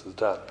Jesus has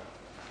done.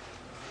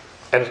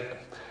 And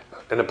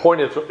the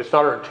point is, it's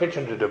not our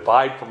intention to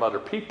divide from other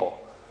people,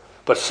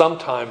 but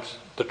sometimes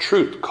the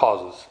truth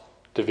causes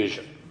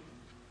division.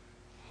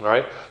 All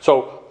right?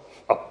 So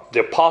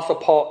The Apostle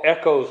Paul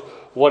echoes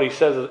what he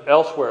says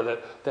elsewhere,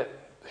 that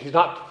he's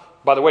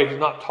not, by the way, he's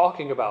not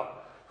talking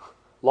about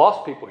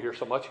lost people here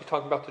so much. He's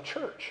talking about the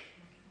church.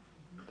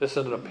 This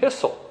is an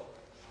epistle.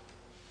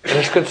 And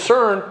he's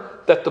concerned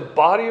that the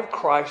body of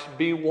Christ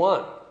be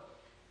one.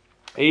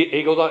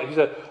 He goes on, he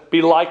said,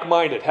 be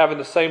like-minded, having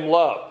the same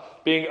love,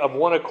 being of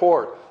one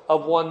accord,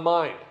 of one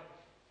mind.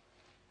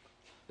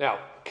 Now,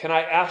 can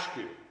I ask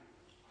you,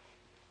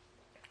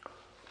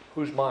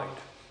 whose mind?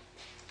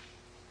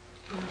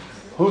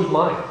 Whose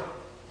mind?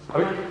 I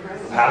mean,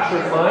 the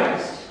pastor's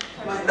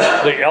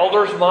mind? The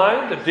elder's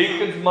mind? The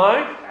deacon's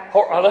mind?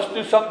 Or let's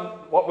do something,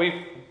 what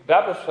we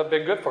Baptists have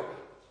been good for.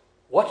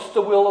 What's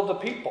the will of the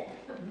people?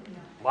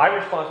 My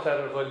response to that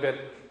has always been,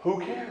 who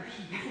cares?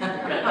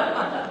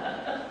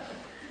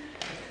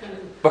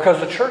 Because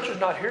the church is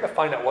not here to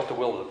find out what the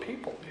will of the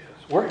people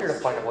is. We're here to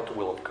find out what the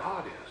will of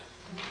God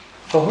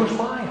is. So whose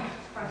mind?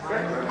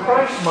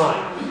 Christ's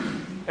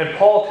mind. And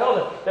Paul tells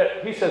us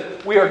that he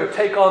says we are to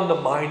take on the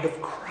mind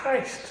of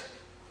Christ.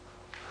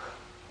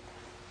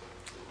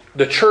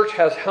 The church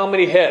has how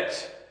many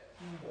heads?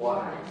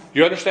 One.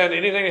 You understand,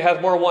 anything that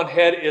has more than one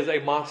head is a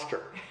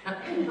monster.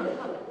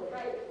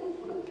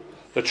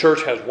 The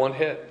church has one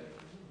head.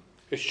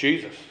 It's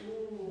Jesus.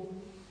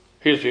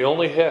 He's the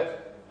only head.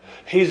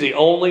 He's the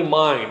only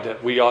mind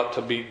that we ought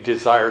to be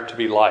desired to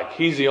be like.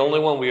 He's the only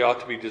one we ought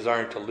to be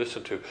desiring to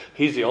listen to.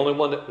 He's the only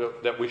one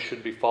that we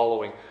should be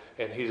following,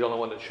 and he's the only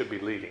one that should be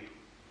leading.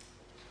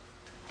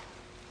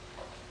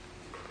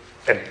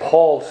 And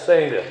Paul's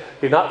saying this.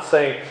 He's not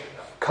saying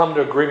come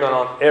to agreement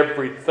on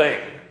everything.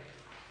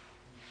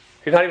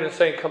 He's not even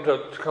saying come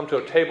to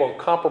a table and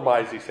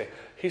compromise these things.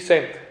 He's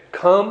saying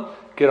come,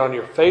 get on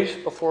your face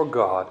before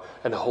God,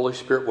 and the Holy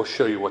Spirit will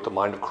show you what the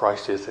mind of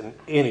Christ is in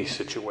any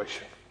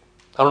situation.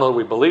 I don't know that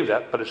we believe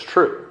that, but it's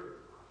true.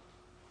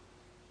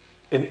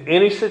 In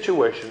any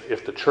situation,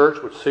 if the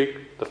church would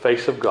seek the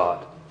face of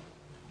God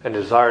and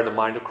desire the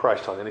mind of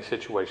Christ on any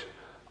situation,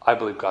 I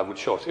believe God would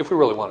show us, if we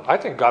really want it. I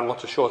think God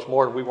wants to show us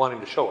more than we want Him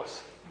to show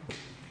us.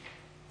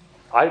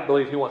 I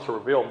believe He wants to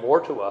reveal more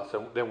to us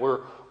than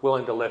we're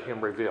willing to let Him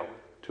reveal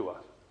to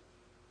us.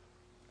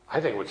 I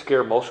think it would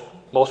scare most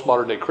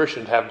modern day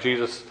Christians to have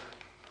Jesus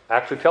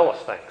actually tell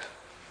us things.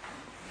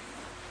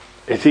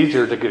 It's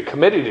easier to get a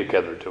committee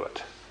together to do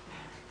it.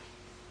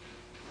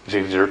 It's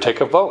easier to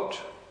take a vote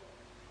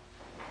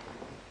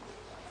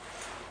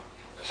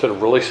instead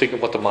of really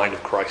seeking what the mind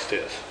of Christ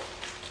is.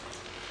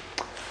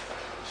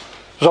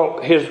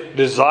 So his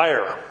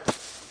desire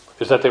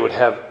is that they would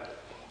have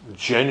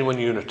genuine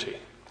unity.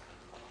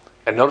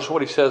 And notice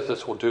what he says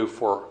this will do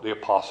for the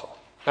apostle.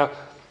 Now,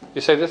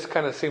 you say this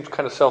kind of seems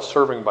kind of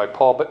self-serving by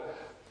Paul, but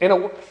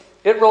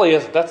it really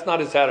isn't. That's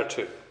not his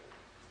attitude.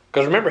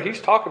 Because remember,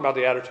 he's talking about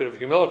the attitude of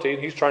humility,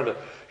 and he's trying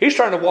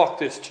to walk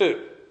this too.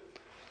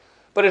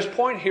 But his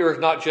point here is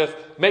not just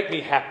make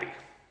me happy.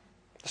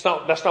 That's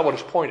not what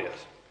his point is.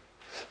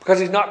 Because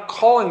he's not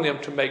calling them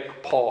to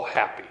make Paul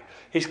happy.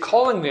 He's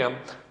calling them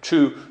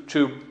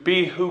to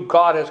be who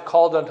God has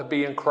called them to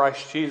be in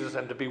Christ Jesus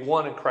and to be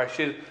one in Christ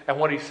Jesus. And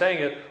what he's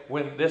saying is,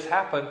 when this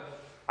happened,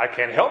 I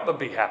can't help but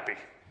be happy.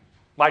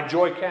 My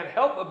joy can't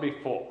help but be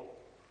full.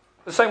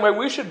 The same way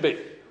we should be.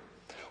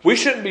 We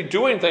shouldn't be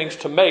doing things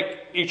to make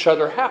each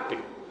other happy.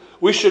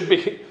 We should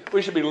be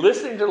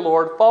listening to the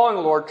Lord, following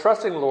the Lord,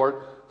 trusting the Lord,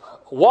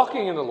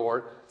 walking in the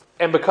Lord.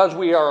 And because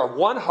we are of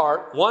one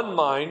heart, one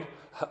mind,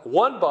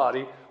 one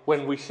body,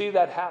 when we see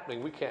that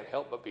happening, we can't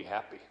help but be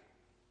happy.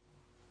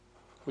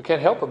 We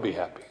can't help but be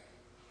happy.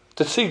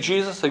 To see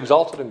Jesus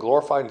exalted and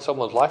glorified in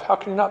someone's life, how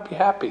can you not be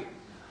happy?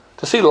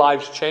 To see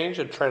lives changed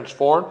and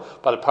transformed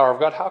by the power of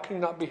God, how can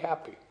you not be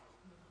happy?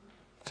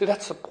 See,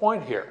 that's the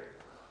point here.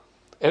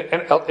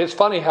 And it's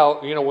funny how,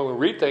 when we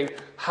read things,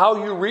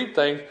 how you read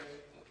things,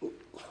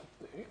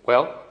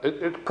 well,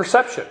 it's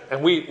perception.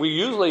 And we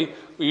usually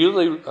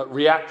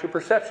react to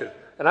perception.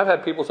 And I've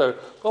had people say,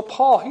 well,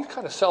 Paul, he's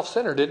kind of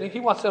self-centered, isn't he? He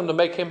wants them to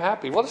make him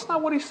happy. Well, that's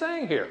not what he's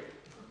saying here.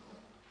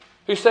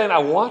 He's saying,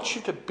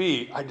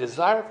 I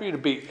desire for you to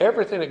be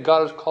everything that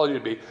God has called you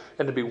to be,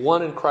 and to be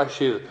one in Christ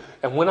Jesus.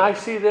 And when I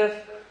see this,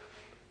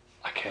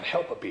 I can't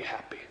help but be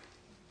happy.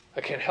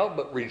 I can't help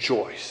but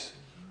rejoice.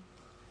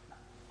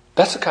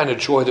 That's the kind of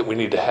joy that we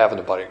need to have in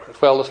the body of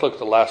Christ. Well, let's look at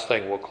the last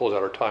thing. We'll close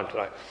out our time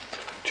tonight.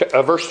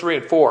 Verse 3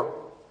 and 4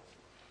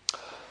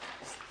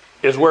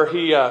 is where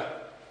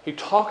he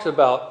talks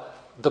about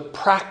the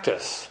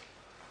practice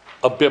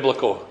of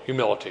biblical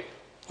humility.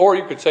 Or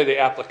you could say the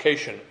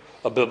application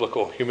of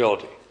biblical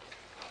humility.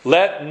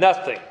 Let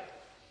nothing.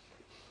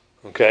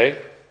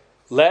 Okay?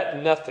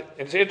 Let nothing.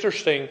 It's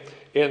interesting,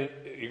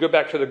 you go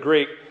back to the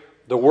Greek,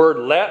 the word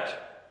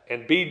let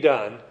and be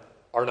done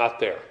are not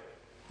there.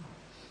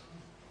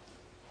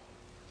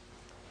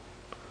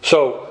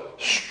 So,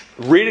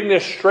 reading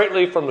this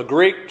straightly from the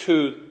Greek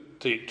to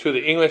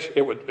the English,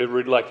 it would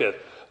read like this.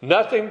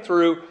 Nothing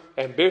through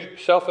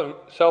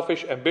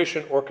selfish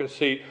ambition or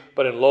conceit,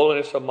 but in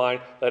lowliness of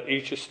mind, let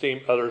each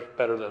esteem others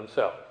better than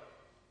himself.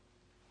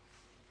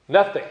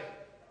 Nothing.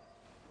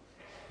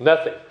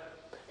 Nothing.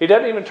 He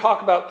doesn't even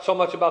talk about so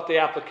much about the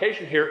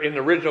application here in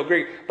the original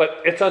Greek,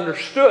 but it's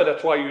understood.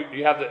 That's why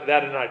you have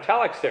that in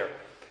italics there.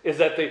 Is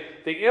that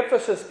the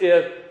emphasis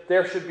is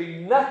there should be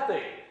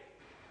nothing,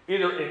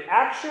 either in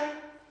action,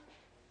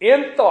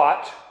 in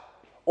thought,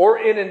 or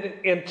in an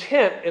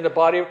intent in the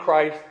body of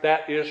Christ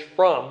that is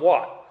from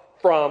what?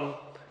 From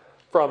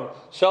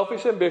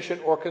selfish ambition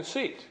or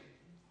conceit.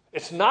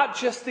 It's not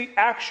just the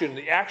action.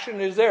 The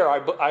action is there.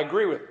 I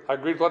agree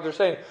with what they're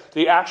saying.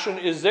 The action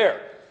is there.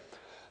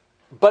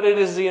 But it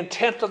is the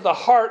intent of the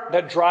heart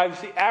that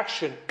drives the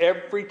action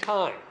every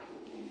time.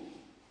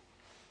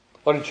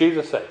 What did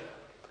Jesus say?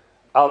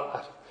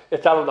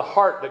 It's out of the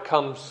heart that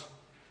comes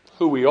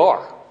who we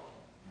are.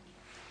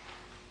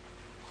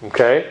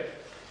 Okay?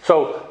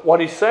 So what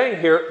he's saying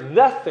here,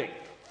 nothing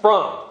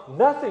from,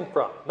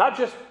 not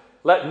just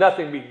let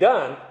nothing be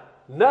done,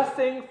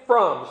 nothing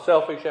from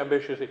selfish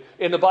ambition.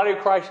 In the body of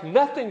Christ,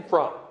 nothing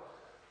from.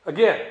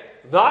 Again,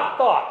 not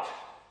thought,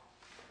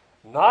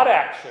 not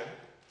action,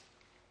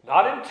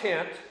 not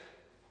intent,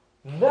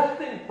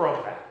 nothing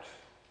from that.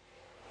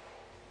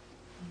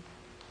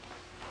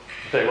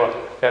 Tell you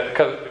what,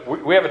 because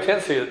we have a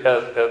tendency,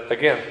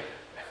 again,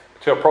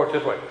 to approach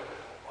this way.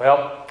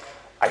 Well,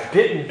 I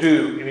didn't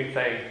do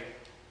anything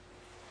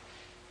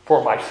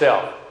for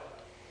myself.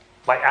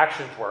 My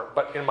actions were,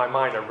 but in my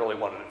mind, I really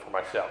wanted it for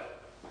myself.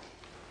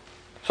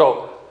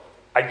 So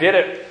I did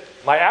it.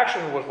 My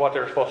action was what they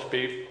were supposed to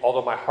be,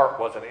 although my heart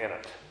wasn't in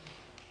it.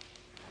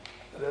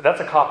 That's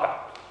a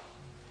cop-out.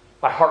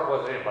 My heart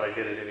wasn't in it, but I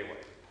did it anyway.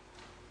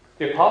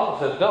 The apostle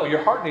says, no,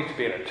 your heart needs to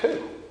be in it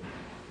too.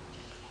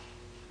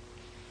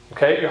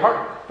 Okay, your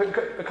heart,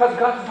 because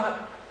God's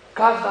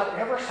not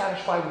ever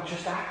satisfied with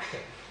just action.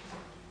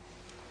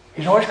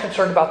 He's always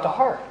concerned about the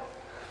heart.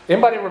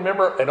 Anybody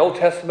remember an Old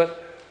Testament?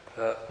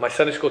 My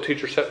Sunday school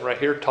teacher sitting right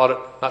here taught it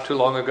not too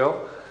long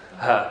ago.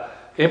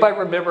 Anybody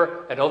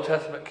remember an Old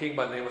Testament king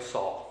by the name of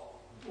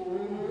Saul?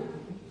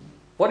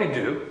 What did he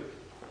do?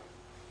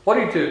 What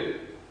did he do?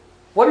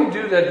 What did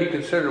he do that he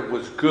considered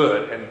was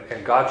good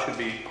and God should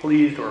be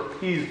pleased or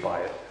appeased by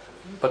it?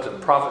 But the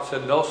prophet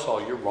said, no,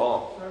 Saul, you're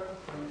wrong.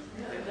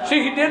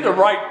 See, he did the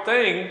right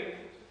thing.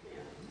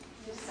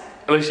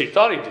 At least he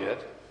thought he did.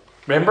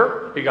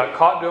 Remember? He got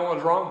caught doing what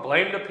was wrong,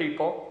 blamed the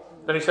people.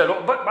 Then he said,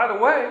 oh, but by the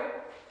way,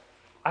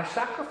 I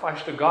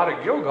sacrificed to God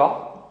at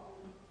Gilgal.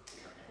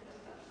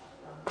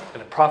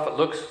 And the prophet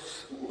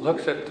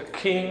looks at the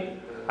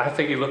king. I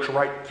think he looks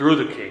right through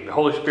the king. The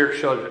Holy Spirit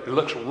shows it. He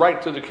looks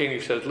right through the king.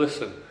 He says,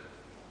 listen,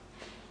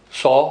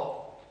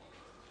 Saul,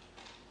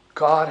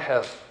 God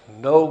has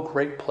no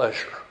great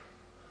pleasure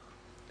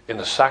in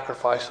the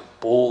sacrifice of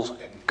bulls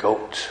and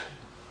goats.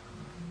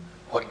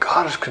 What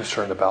God is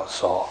concerned about,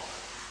 Saul,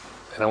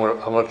 and I'm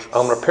going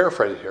to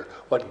paraphrase it here.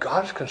 What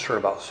God is concerned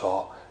about,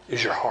 Saul,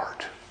 is your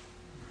heart.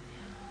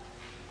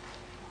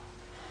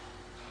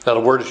 Now,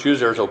 the word that's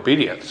used there is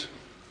obedience.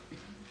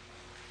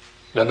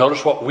 Now,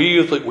 notice what we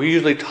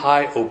usually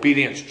tie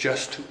obedience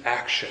just to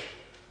action.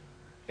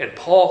 And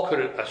Saul could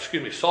have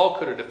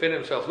defended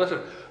himself.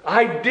 Listen,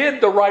 I did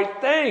the right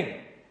thing.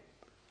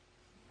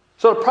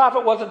 So the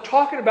prophet wasn't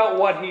talking about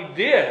what he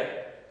did.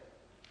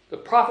 The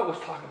prophet was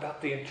talking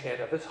about the intent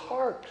of his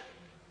heart.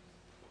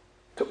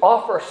 To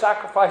offer a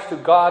sacrifice to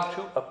God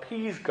to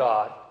appease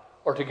God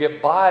or to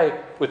get by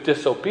with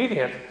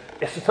disobedience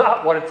is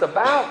not what it's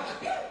about.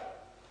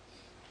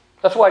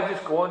 That's why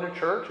just going to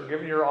church and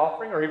giving your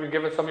offering or even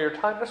giving some of your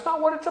time, that's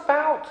not what it's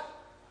about.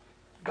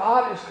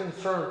 God is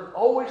concerned,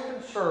 always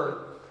concerned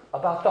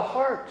about the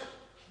heart.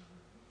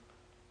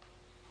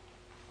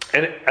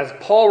 And as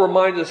Paul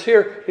reminds us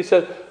here, he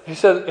said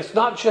it's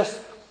not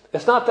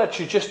that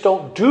you just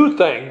don't do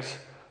things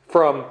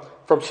from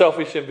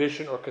selfish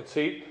ambition or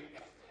conceit.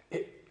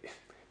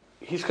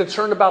 He's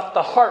concerned about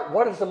the heart.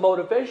 What is the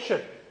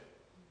motivation?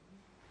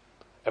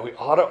 And we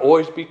ought to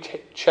always be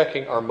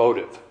checking our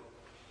motive.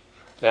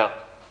 Now,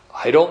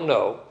 I don't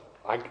know.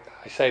 I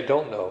say I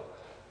don't know.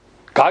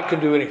 God can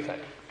do anything.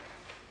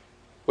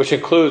 Which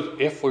includes,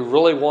 if we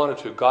really wanted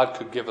to, God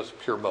could give us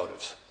pure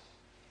motives.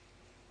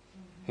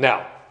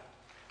 Now,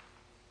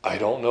 I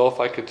don't know if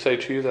I could say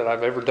to you that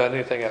I've ever done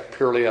anything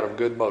purely out of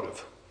good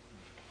motive.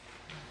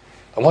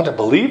 I want to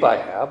believe I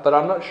have, but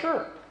I'm not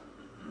sure.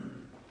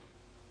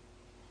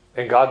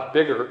 And God's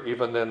bigger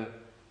even than,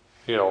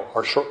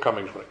 our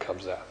shortcomings when it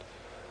comes to that.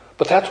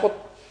 But that's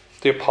what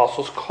the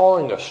apostle's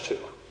calling us to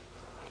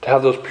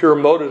have those pure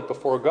motives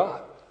before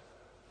God.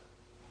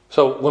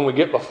 So when we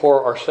get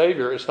before our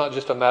Savior, it's not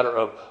just a matter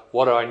of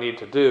what do I need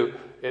to do.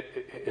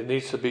 It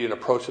needs to be an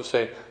approach of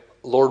saying,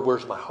 Lord,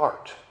 where's my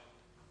heart?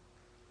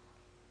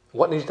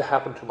 What needs to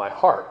happen to my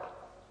heart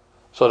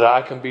so that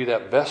I can be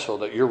that vessel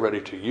that you're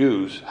ready to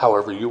use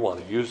however you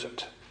want to use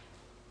it?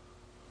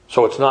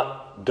 So it's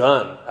not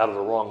done out of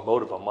the wrong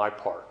motive on my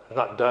part. It's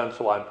not done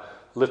so I'm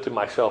lifting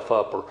myself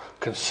up or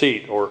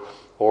conceit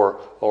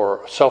or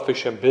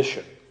selfish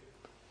ambition.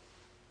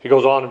 He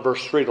goes on in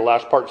verse 3, the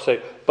last part, to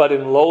say, but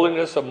in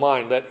lowliness of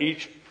mind, let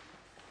each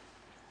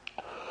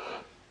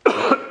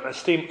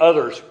esteem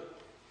others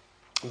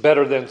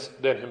better than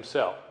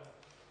himself.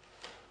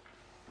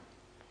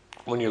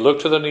 when you look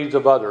to the needs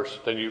of others,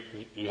 then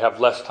you have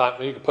less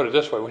time. You can put it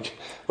this way: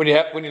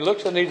 when you look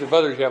to the needs of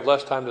others, you have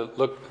less time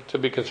to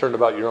be concerned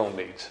about your own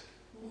needs.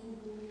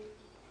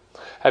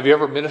 Have you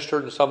ever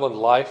ministered in someone's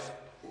life,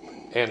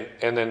 and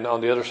then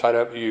on the other side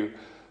of it,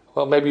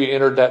 maybe you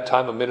entered that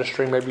time of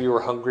ministering. Maybe you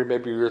were hungry.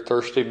 Maybe you were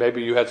thirsty.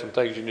 Maybe you had some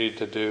things you needed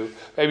to do.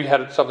 Maybe you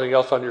had something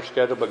else on your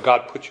schedule, but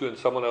God put you in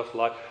someone else's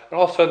life, and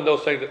all of a sudden,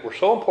 those things that were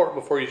so important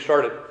before you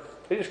started,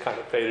 they just kind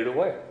of faded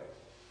away.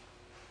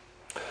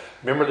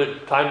 Remember the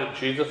time that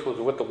Jesus was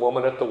with the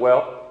woman at the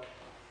well?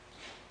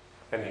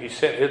 And he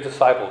sent his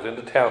disciples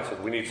into town,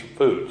 said, we need some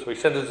food. So he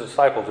sent his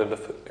disciples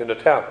into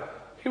town.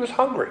 He was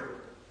hungry.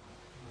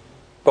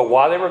 But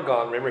while they were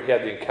gone, remember he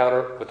had the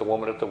encounter with the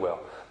woman at the well.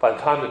 By the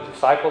time the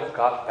disciples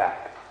got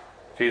back,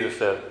 Jesus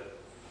said,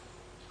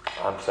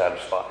 I'm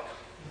satisfied.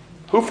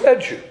 Who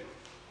fed you?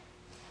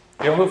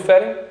 You know who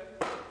fed him?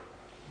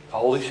 The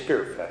Holy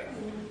Spirit fed him.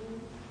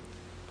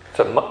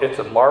 It's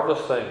a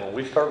marvelous thing when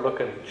we start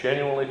looking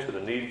genuinely to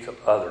the needs of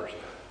others,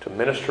 to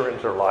minister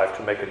into their life,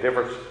 to make a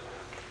difference,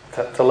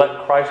 to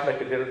let Christ make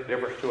a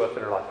difference to us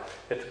in their life.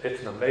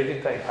 It's an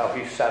amazing thing how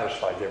he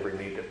satisfies every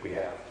need that we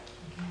have.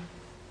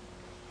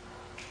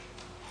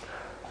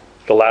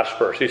 The last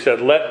verse, he said,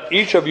 let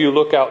each of you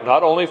look out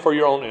not only for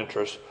your own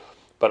interests,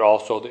 but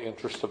also the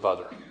interests of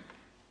others.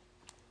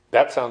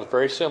 That sounds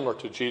very similar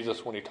to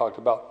Jesus when he talked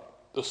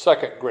about the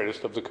second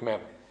greatest of the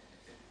commandments,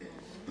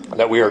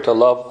 that we are to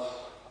love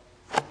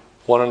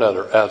one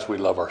another as we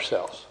love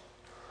ourselves.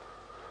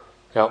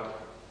 Now,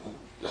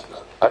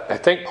 I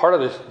think part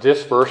of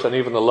this verse and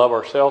even the love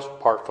ourselves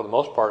part, for the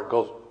most part,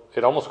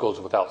 it almost goes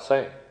without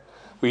saying.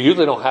 We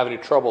usually don't have any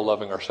trouble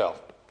loving ourselves.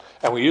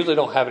 And we usually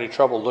don't have any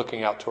trouble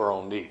looking out to our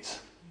own needs.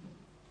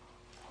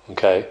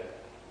 Okay?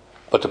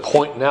 But the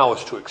point now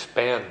is to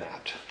expand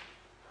that.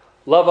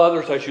 Love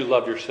others as you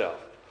love yourself.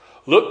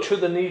 Look to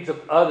the needs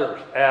of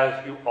others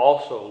as you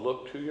also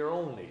look to your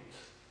own needs.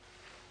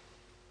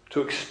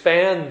 To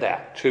expand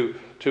that, to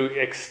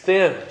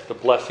extend the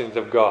blessings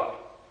of God.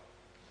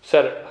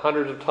 Said it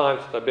hundreds of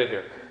times since I've been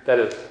here. That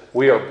is,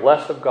 we are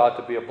blessed of God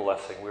to be a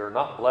blessing. We are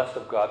not blessed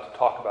of God to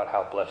talk about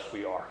how blessed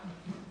we are.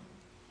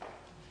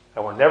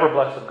 And we're never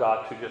blessed of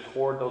God to just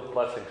hoard those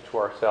blessings to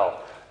ourselves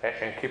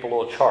and keep a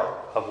little chart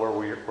of where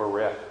we're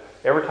at.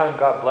 Every time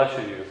God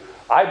blesses you,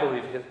 I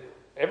believe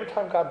every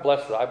time God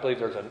blesses, I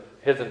believe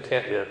his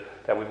intent is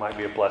that we might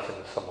be a blessing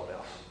to someone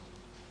else.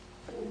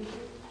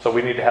 So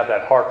we need to have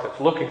that heart that's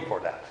looking for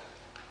that.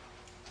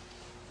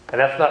 And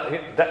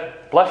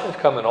that blessings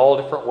come in all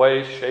different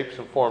ways, shapes,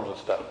 and forms and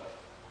stuff.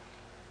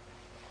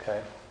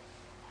 Okay?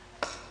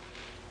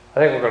 I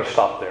think we're going to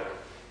stop there.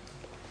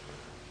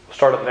 We'll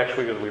start up next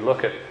week as we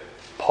look at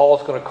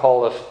Paul's going to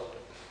call us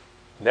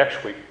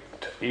next week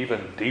to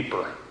even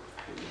deeper.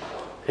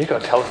 He's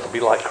going to tell us to be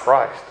like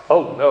Christ.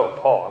 Oh no,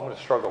 Paul, I'm going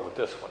to struggle with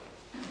this one.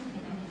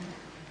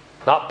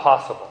 Not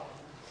possible.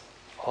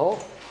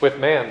 Oh, with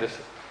man this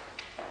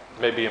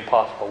may be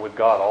impossible. With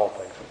God all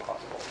things are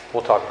possible.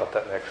 We'll talk about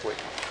that next week.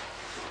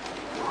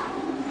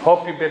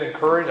 Hope you've been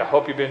encouraged. I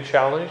hope you've been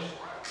challenged.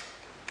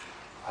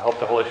 I hope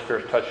the Holy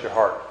Spirit touched your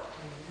heart.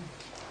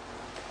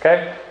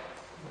 Okay?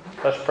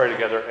 Let's pray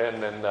together,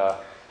 and then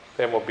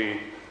we'll be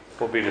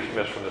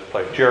dismissed from this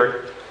place.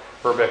 Jared,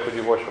 Burbeck, would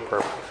you voice a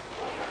prayer, please?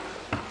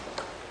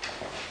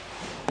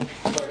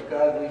 Lord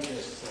God, we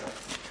just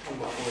come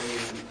before you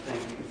and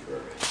thank you for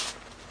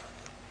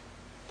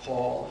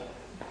Paul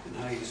and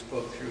how you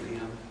spoke through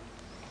him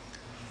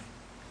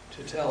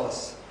to tell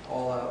us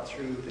all out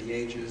through the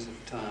ages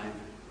of time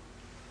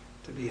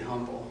to be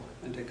humble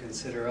and to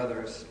consider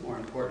others more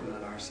important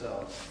than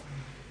ourselves.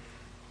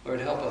 Lord,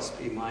 help us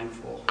be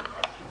mindful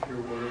of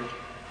your word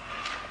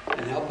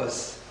and help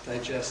us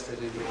digest it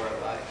into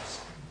our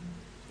lives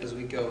as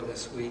we go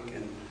this week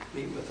and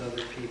meet with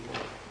other people.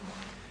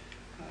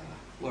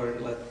 Lord,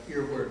 let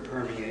your word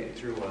permeate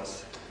through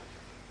us.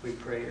 We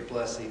pray your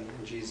blessing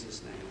in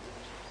Jesus' name.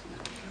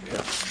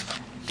 Yeah.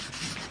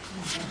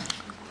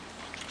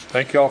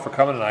 Thank you all for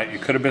coming tonight. You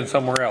could have been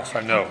somewhere else,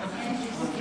 I know.